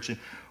church, and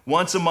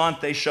once a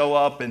month they show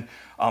up and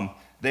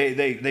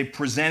they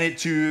present it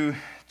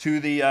to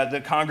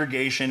the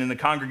congregation, and the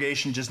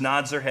congregation just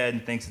nods their head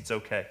and thinks it's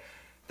okay.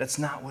 That's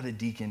not what a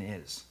deacon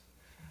is.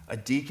 A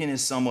deacon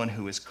is someone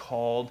who is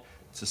called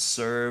to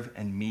serve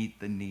and meet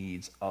the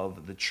needs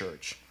of the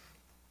church.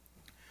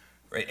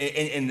 Right?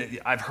 And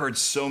I've heard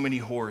so many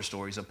horror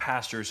stories of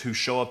pastors who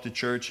show up to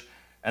church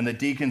and the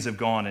deacons have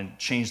gone and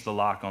changed the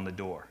lock on the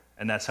door.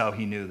 And that's how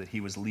he knew that he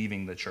was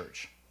leaving the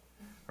church.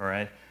 All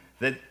right?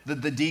 That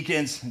the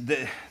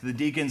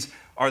deacons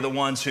are the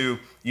ones who,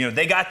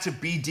 they got to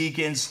be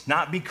deacons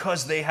not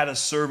because they had a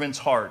servant's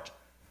heart,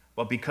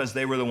 but because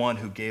they were the one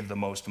who gave the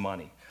most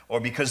money, or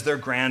because their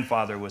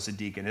grandfather was a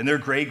deacon, and their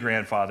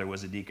great-grandfather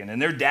was a deacon,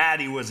 and their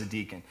daddy was a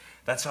deacon.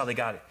 That's how they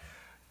got it.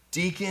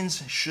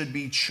 Deacons should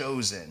be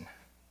chosen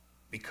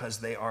because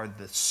they are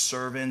the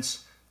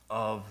servants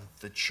of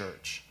the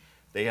church.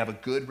 They have a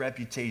good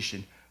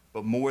reputation,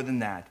 but more than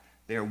that,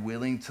 they are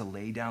willing to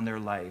lay down their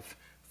life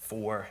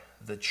for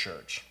the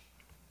church.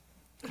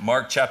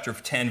 Mark chapter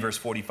 10, verse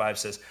 45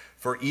 says,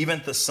 "For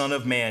even the Son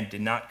of Man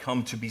did not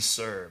come to be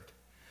served,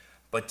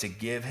 but to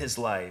give his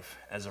life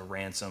as a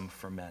ransom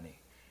for many."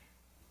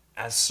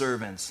 As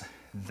servants,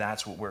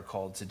 that's what we're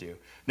called to do.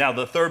 Now,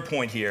 the third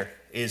point here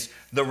is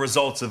the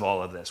results of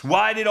all of this.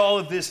 Why did all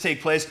of this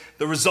take place?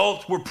 The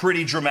results were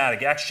pretty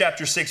dramatic. Acts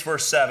chapter 6,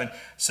 verse 7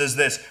 says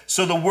this,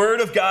 "So the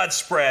word of God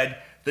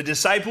spread, the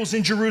disciples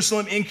in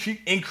Jerusalem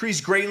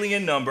increased greatly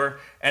in number,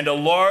 and a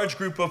large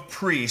group of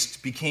priests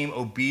became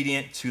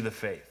obedient to the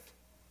faith."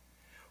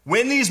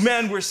 When these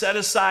men were set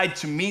aside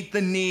to meet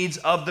the needs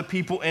of the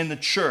people in the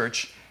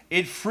church,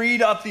 it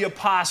freed up the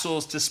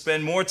apostles to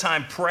spend more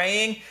time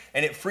praying,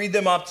 and it freed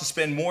them up to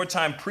spend more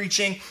time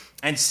preaching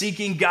and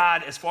seeking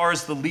God as far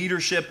as the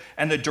leadership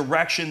and the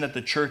direction that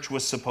the church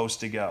was supposed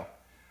to go.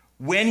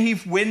 When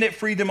it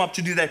freed them up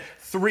to do that,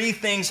 three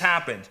things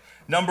happened.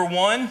 Number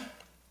one,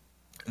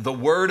 the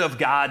word of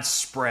God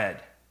spread.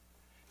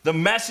 The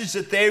message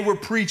that they were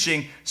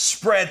preaching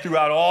spread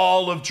throughout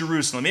all of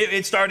Jerusalem.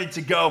 It started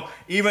to go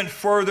even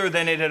further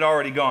than it had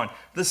already gone.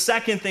 The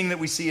second thing that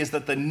we see is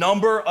that the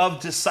number of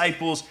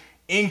disciples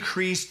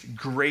increased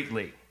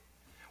greatly.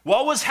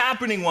 What was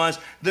happening was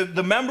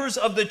the members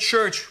of the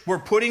church were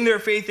putting their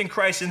faith in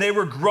Christ, and they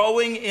were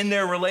growing in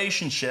their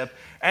relationship.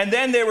 And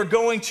then they were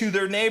going to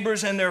their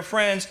neighbors and their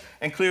friends,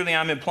 and clearly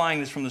I'm implying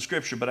this from the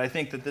scripture, but I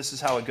think that this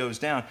is how it goes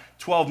down.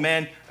 12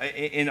 men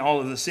in all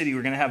of the city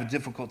were going to have a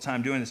difficult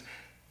time doing this.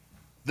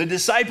 The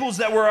disciples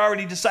that were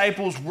already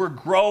disciples were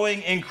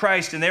growing in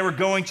Christ, and they were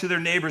going to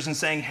their neighbors and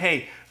saying,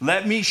 "Hey,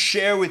 let me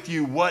share with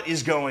you what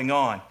is going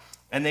on."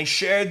 And they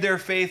shared their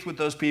faith with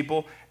those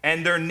people,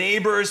 and their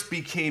neighbors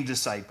became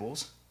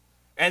disciples,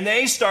 and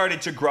they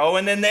started to grow,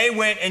 and then they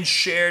went and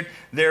shared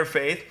their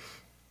faith.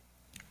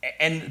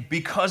 And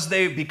because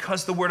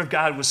the word of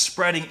God was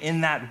spreading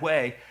in that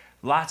way,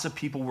 lots of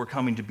people were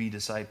coming to be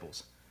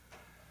disciples.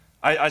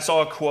 I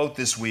saw a quote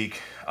this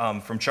week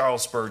from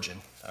Charles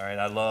Spurgeon. All right,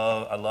 I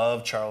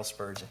love Charles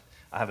Spurgeon.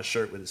 I have a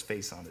shirt with his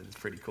face on it. It's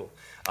pretty cool.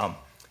 I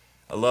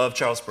love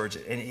Charles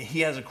Spurgeon. And he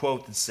has a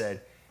quote that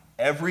said,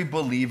 "Every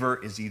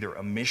believer is either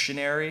a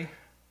missionary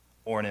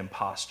or an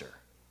imposter."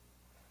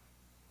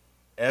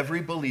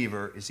 Every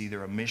believer is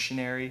either a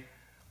missionary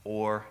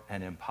or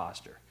an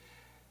imposter.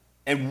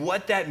 And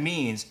what that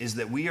means is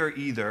that we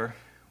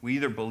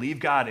either believe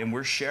God and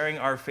we're sharing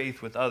our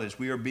faith with others,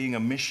 we are being a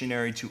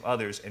missionary to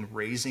others and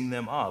raising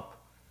them up,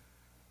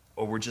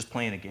 or we're just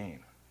playing a game.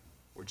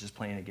 We're just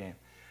playing a game.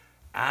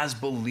 As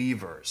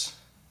believers,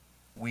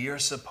 we are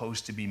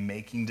supposed to be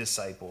making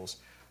disciples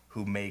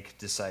who make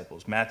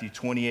disciples. Matthew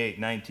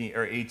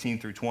 18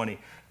 through 20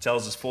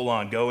 tells us full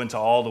on, go into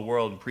all the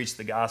world and preach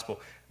the gospel,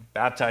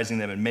 baptizing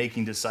them and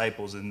making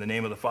disciples in the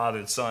name of the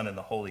Father, the Son, and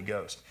the Holy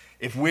Ghost.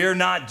 If we're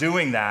not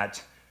doing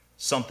that,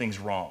 something's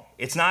wrong.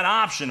 It's not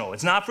optional.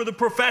 It's not for the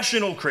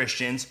professional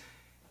Christians.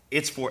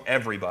 It's for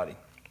everybody.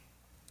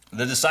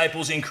 The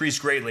disciples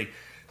increased greatly.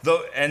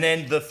 And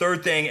then the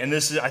third thing, and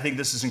I think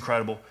this is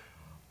incredible,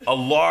 a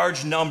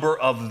large number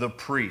of the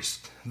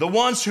priests, the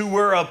ones who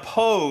were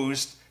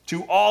opposed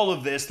to all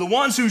of this, the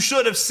ones who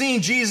should have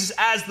seen Jesus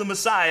as the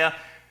Messiah,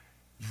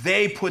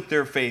 they put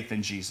their faith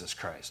in Jesus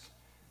Christ.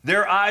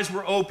 Their eyes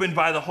were opened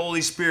by the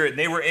Holy Spirit.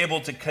 They were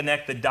able to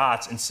connect the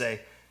dots and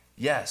say,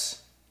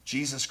 yes,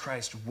 Jesus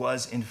Christ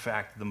was in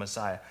fact the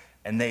Messiah,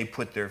 and they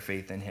put their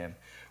faith in him.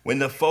 When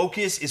the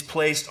focus is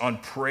placed on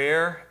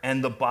prayer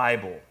and the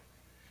Bible,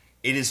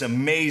 it is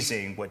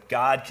amazing what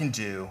God can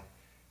do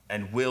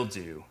and will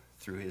do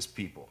through his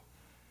people.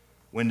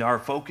 When our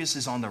focus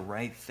is on the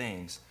right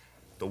things,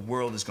 the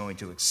world is going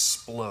to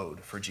explode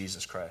for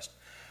Jesus Christ.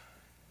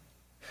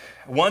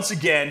 Once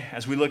again,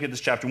 as we look at this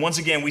chapter, once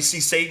again, we see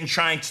Satan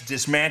trying to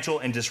dismantle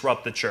and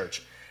disrupt the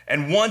church.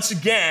 And once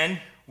again,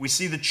 we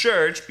see the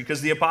church,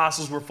 because the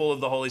apostles were full of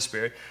the Holy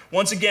Spirit,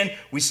 once again,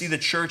 we see the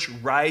church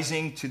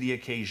rising to the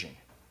occasion.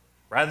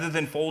 Rather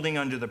than folding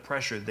under the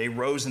pressure, they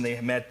rose and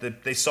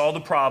they saw the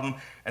problem,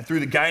 and through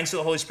the guidance of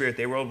the Holy Spirit,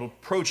 they were able to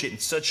approach it in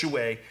such a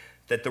way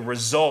that the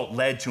result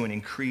led to an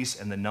increase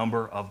in the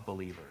number of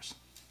believers.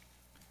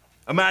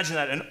 Imagine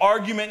that. An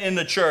argument in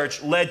the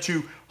church led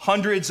to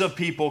hundreds of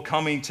people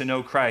coming to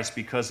know Christ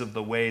because of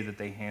the way that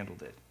they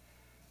handled it.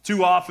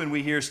 Too often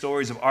we hear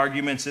stories of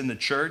arguments in the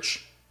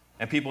church,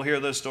 and people hear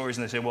those stories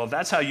and they say, well, if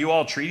that's how you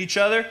all treat each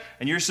other,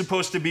 and you're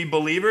supposed to be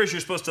believers, you're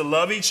supposed to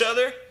love each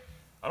other,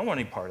 I don't want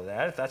any part of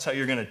that. If that's how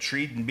you're going to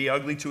treat and be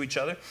ugly to each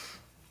other,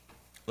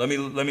 let me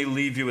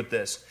leave you with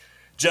this.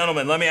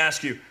 Gentlemen, let me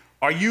ask you,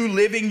 are you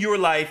living your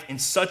life in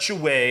such a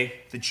way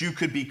that you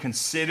could be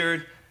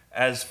considered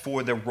as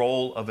for the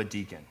role of a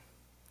deacon?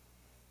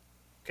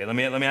 Okay, let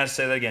me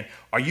say that again.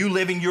 Are you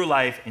living your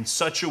life in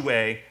such a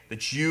way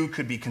that you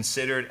could be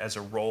considered as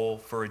a role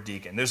for a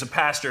deacon? There's a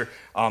pastor,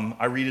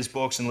 I read his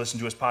books and listen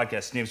to his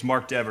podcast. His name's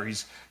Mark Dever.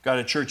 He's got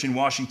a church in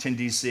Washington,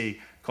 D.C.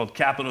 called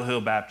Capitol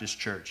Hill Baptist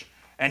Church.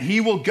 And he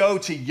will go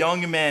to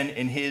young men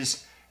in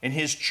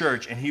his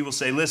church, and he will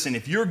say, listen,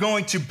 if you're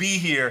going to be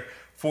here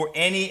for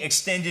any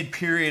extended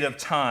period of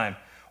time,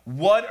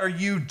 what are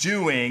you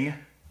doing?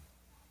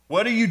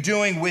 What are you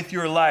doing with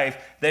your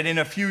life that in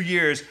a few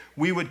years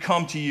we would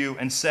come to you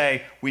and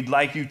say, we'd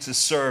like you to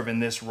serve in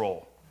this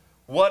role?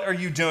 What are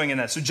you doing in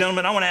that? So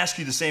gentlemen, I want to ask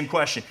you the same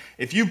question.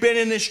 If you've been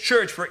in this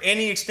church for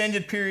any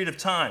extended period of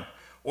time,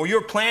 or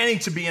you're planning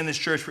to be in this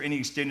church for any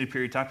extended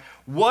period of time,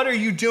 what are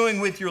you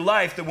doing with your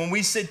life that when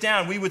we sit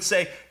down, we would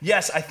say,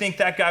 yes, I think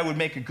that guy would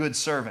make a good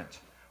servant?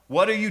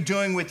 What are you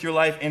doing with your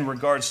life in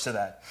regards to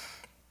that?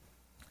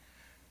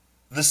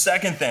 The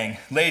second thing,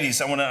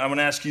 ladies, I want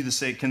to ask you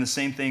can the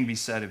same thing be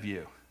said of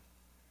you?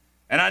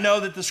 And I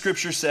know that the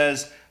scripture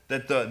says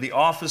that the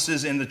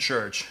offices in the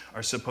church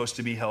are supposed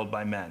to be held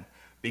by men,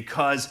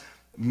 because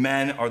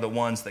men are the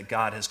ones that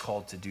God has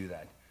called to do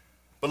that.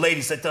 But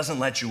ladies, that doesn't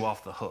let you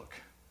off the hook.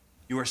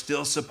 You are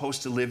still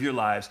supposed to live your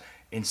lives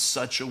in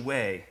such a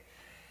way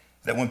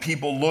that when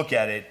people look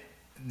at it,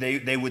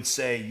 they would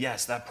say,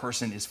 yes, that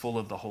person is full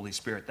of the Holy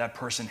Spirit. That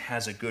person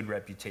has a good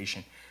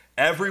reputation.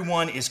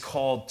 Everyone is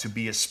called to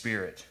be a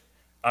spirit.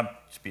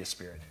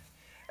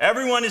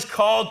 Everyone is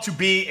called to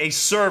be a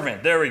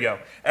servant. There we go.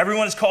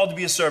 Everyone is called to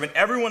be a servant.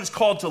 Everyone is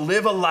called to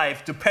live a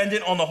life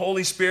dependent on the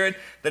Holy Spirit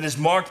that is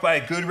marked by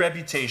a good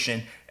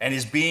reputation and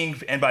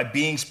by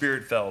being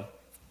spirit-filled.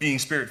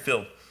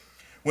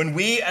 When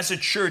we as a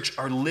church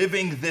are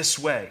living this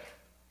way,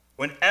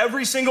 when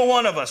every single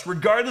one of us,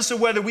 regardless of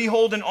whether we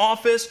hold an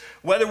office,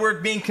 whether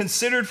we're being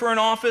considered for an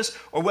office,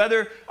 or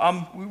whether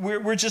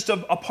we're just a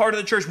part of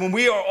the church, when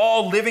we are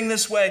all living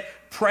this way,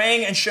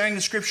 praying and sharing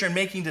the scripture and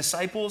making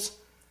disciples,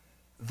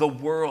 the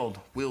world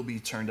will be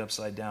turned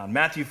upside down.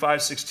 Matthew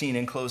 5:16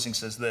 in closing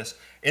says this,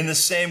 in the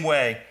same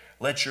way,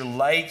 let your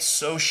light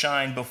so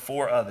shine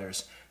before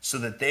others so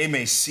that they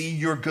may see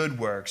your good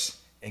works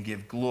and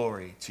give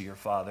glory to your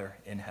Father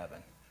in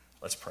heaven.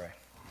 Let's pray.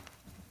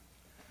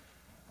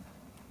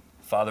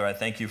 Father, I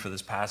thank you for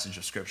this passage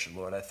of Scripture,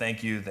 Lord. I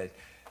thank you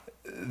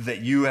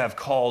that you have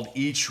called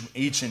each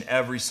and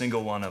every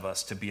single one of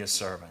us to be a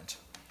servant.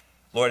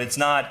 Lord, it's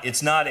not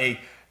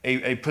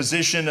a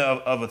position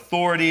of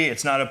authority.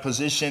 It's not a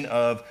position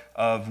of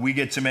we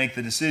get to make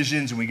the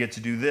decisions and we get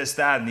to do this,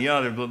 that, and the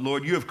other. But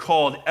Lord, you have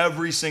called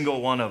every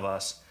single one of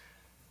us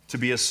to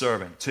be a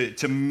servant,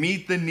 to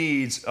meet the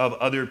needs of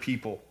other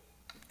people.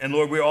 And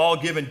Lord, we're all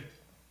given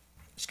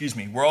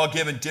we're all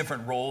given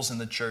different roles in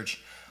the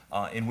church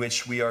in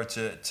which we are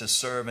to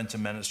serve and to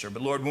minister.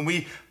 But Lord, when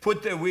we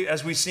put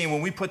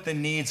when we put the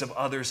needs of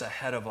others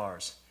ahead of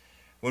ours,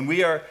 when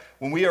we are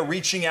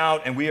reaching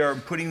out and we are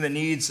putting the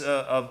needs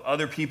of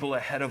other people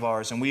ahead of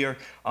ours, and we are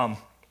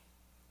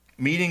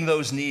meeting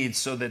those needs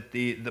so that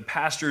the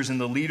pastors and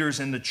the leaders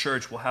in the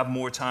church will have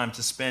more time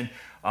to spend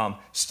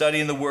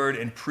studying the word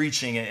and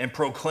preaching and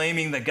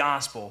proclaiming the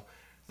gospel,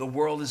 the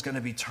world is going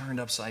to be turned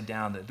upside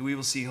down, that we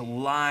will see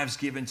lives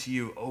given to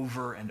you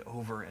over and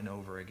over and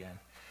over again.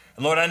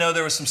 And Lord, I know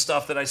there was some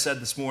stuff that I said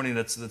this morning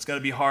that's going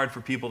to be hard for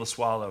people to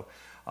swallow.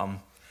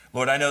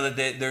 Lord, I know that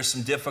there's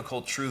some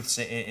difficult truths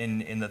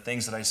in the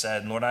things that I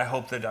said. And Lord, I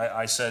hope that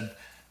I said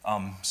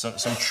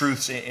some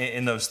truths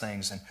in those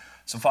things. And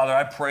so, Father,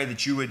 I pray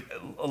that you would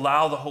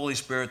allow the Holy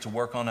Spirit to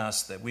work on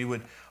us, that we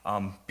would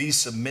be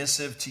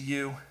submissive to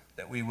you,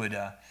 that we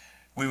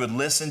would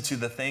listen to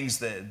the things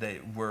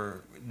that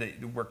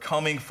were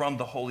coming from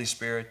the Holy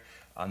Spirit,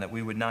 that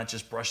we would not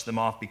just brush them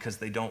off because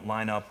they don't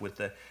line up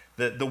with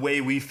the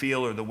way we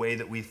feel or the way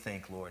that we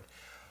think, Lord.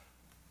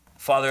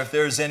 Father, if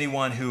there's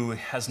anyone who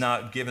has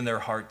not given their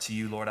heart to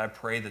you, Lord, I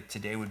pray that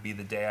today would be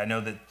the day. I know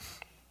that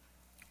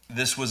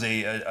this was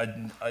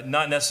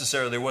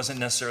there wasn't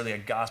necessarily a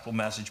gospel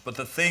message, but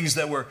the things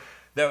that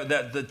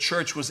the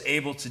church was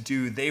able to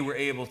do, they were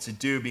able to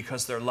do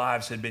because their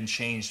lives had been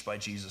changed by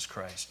Jesus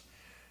Christ.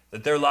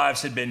 That their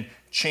lives had been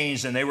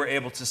changed and they were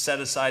able to set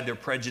aside their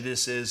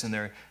prejudices and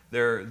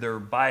their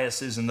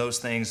biases and those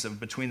things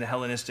between the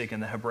Hellenistic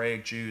and the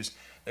Hebraic Jews.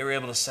 They were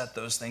able to set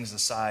those things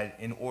aside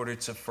in order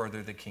to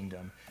further the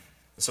kingdom.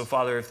 So,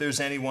 Father, if there's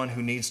anyone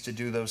who needs to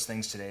do those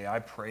things today, I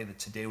pray that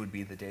today would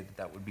be the day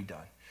that would be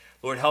done.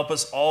 Lord, help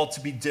us all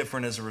to be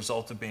different as a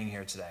result of being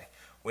here today.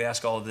 We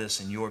ask all of this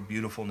in your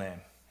beautiful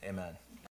name. Amen.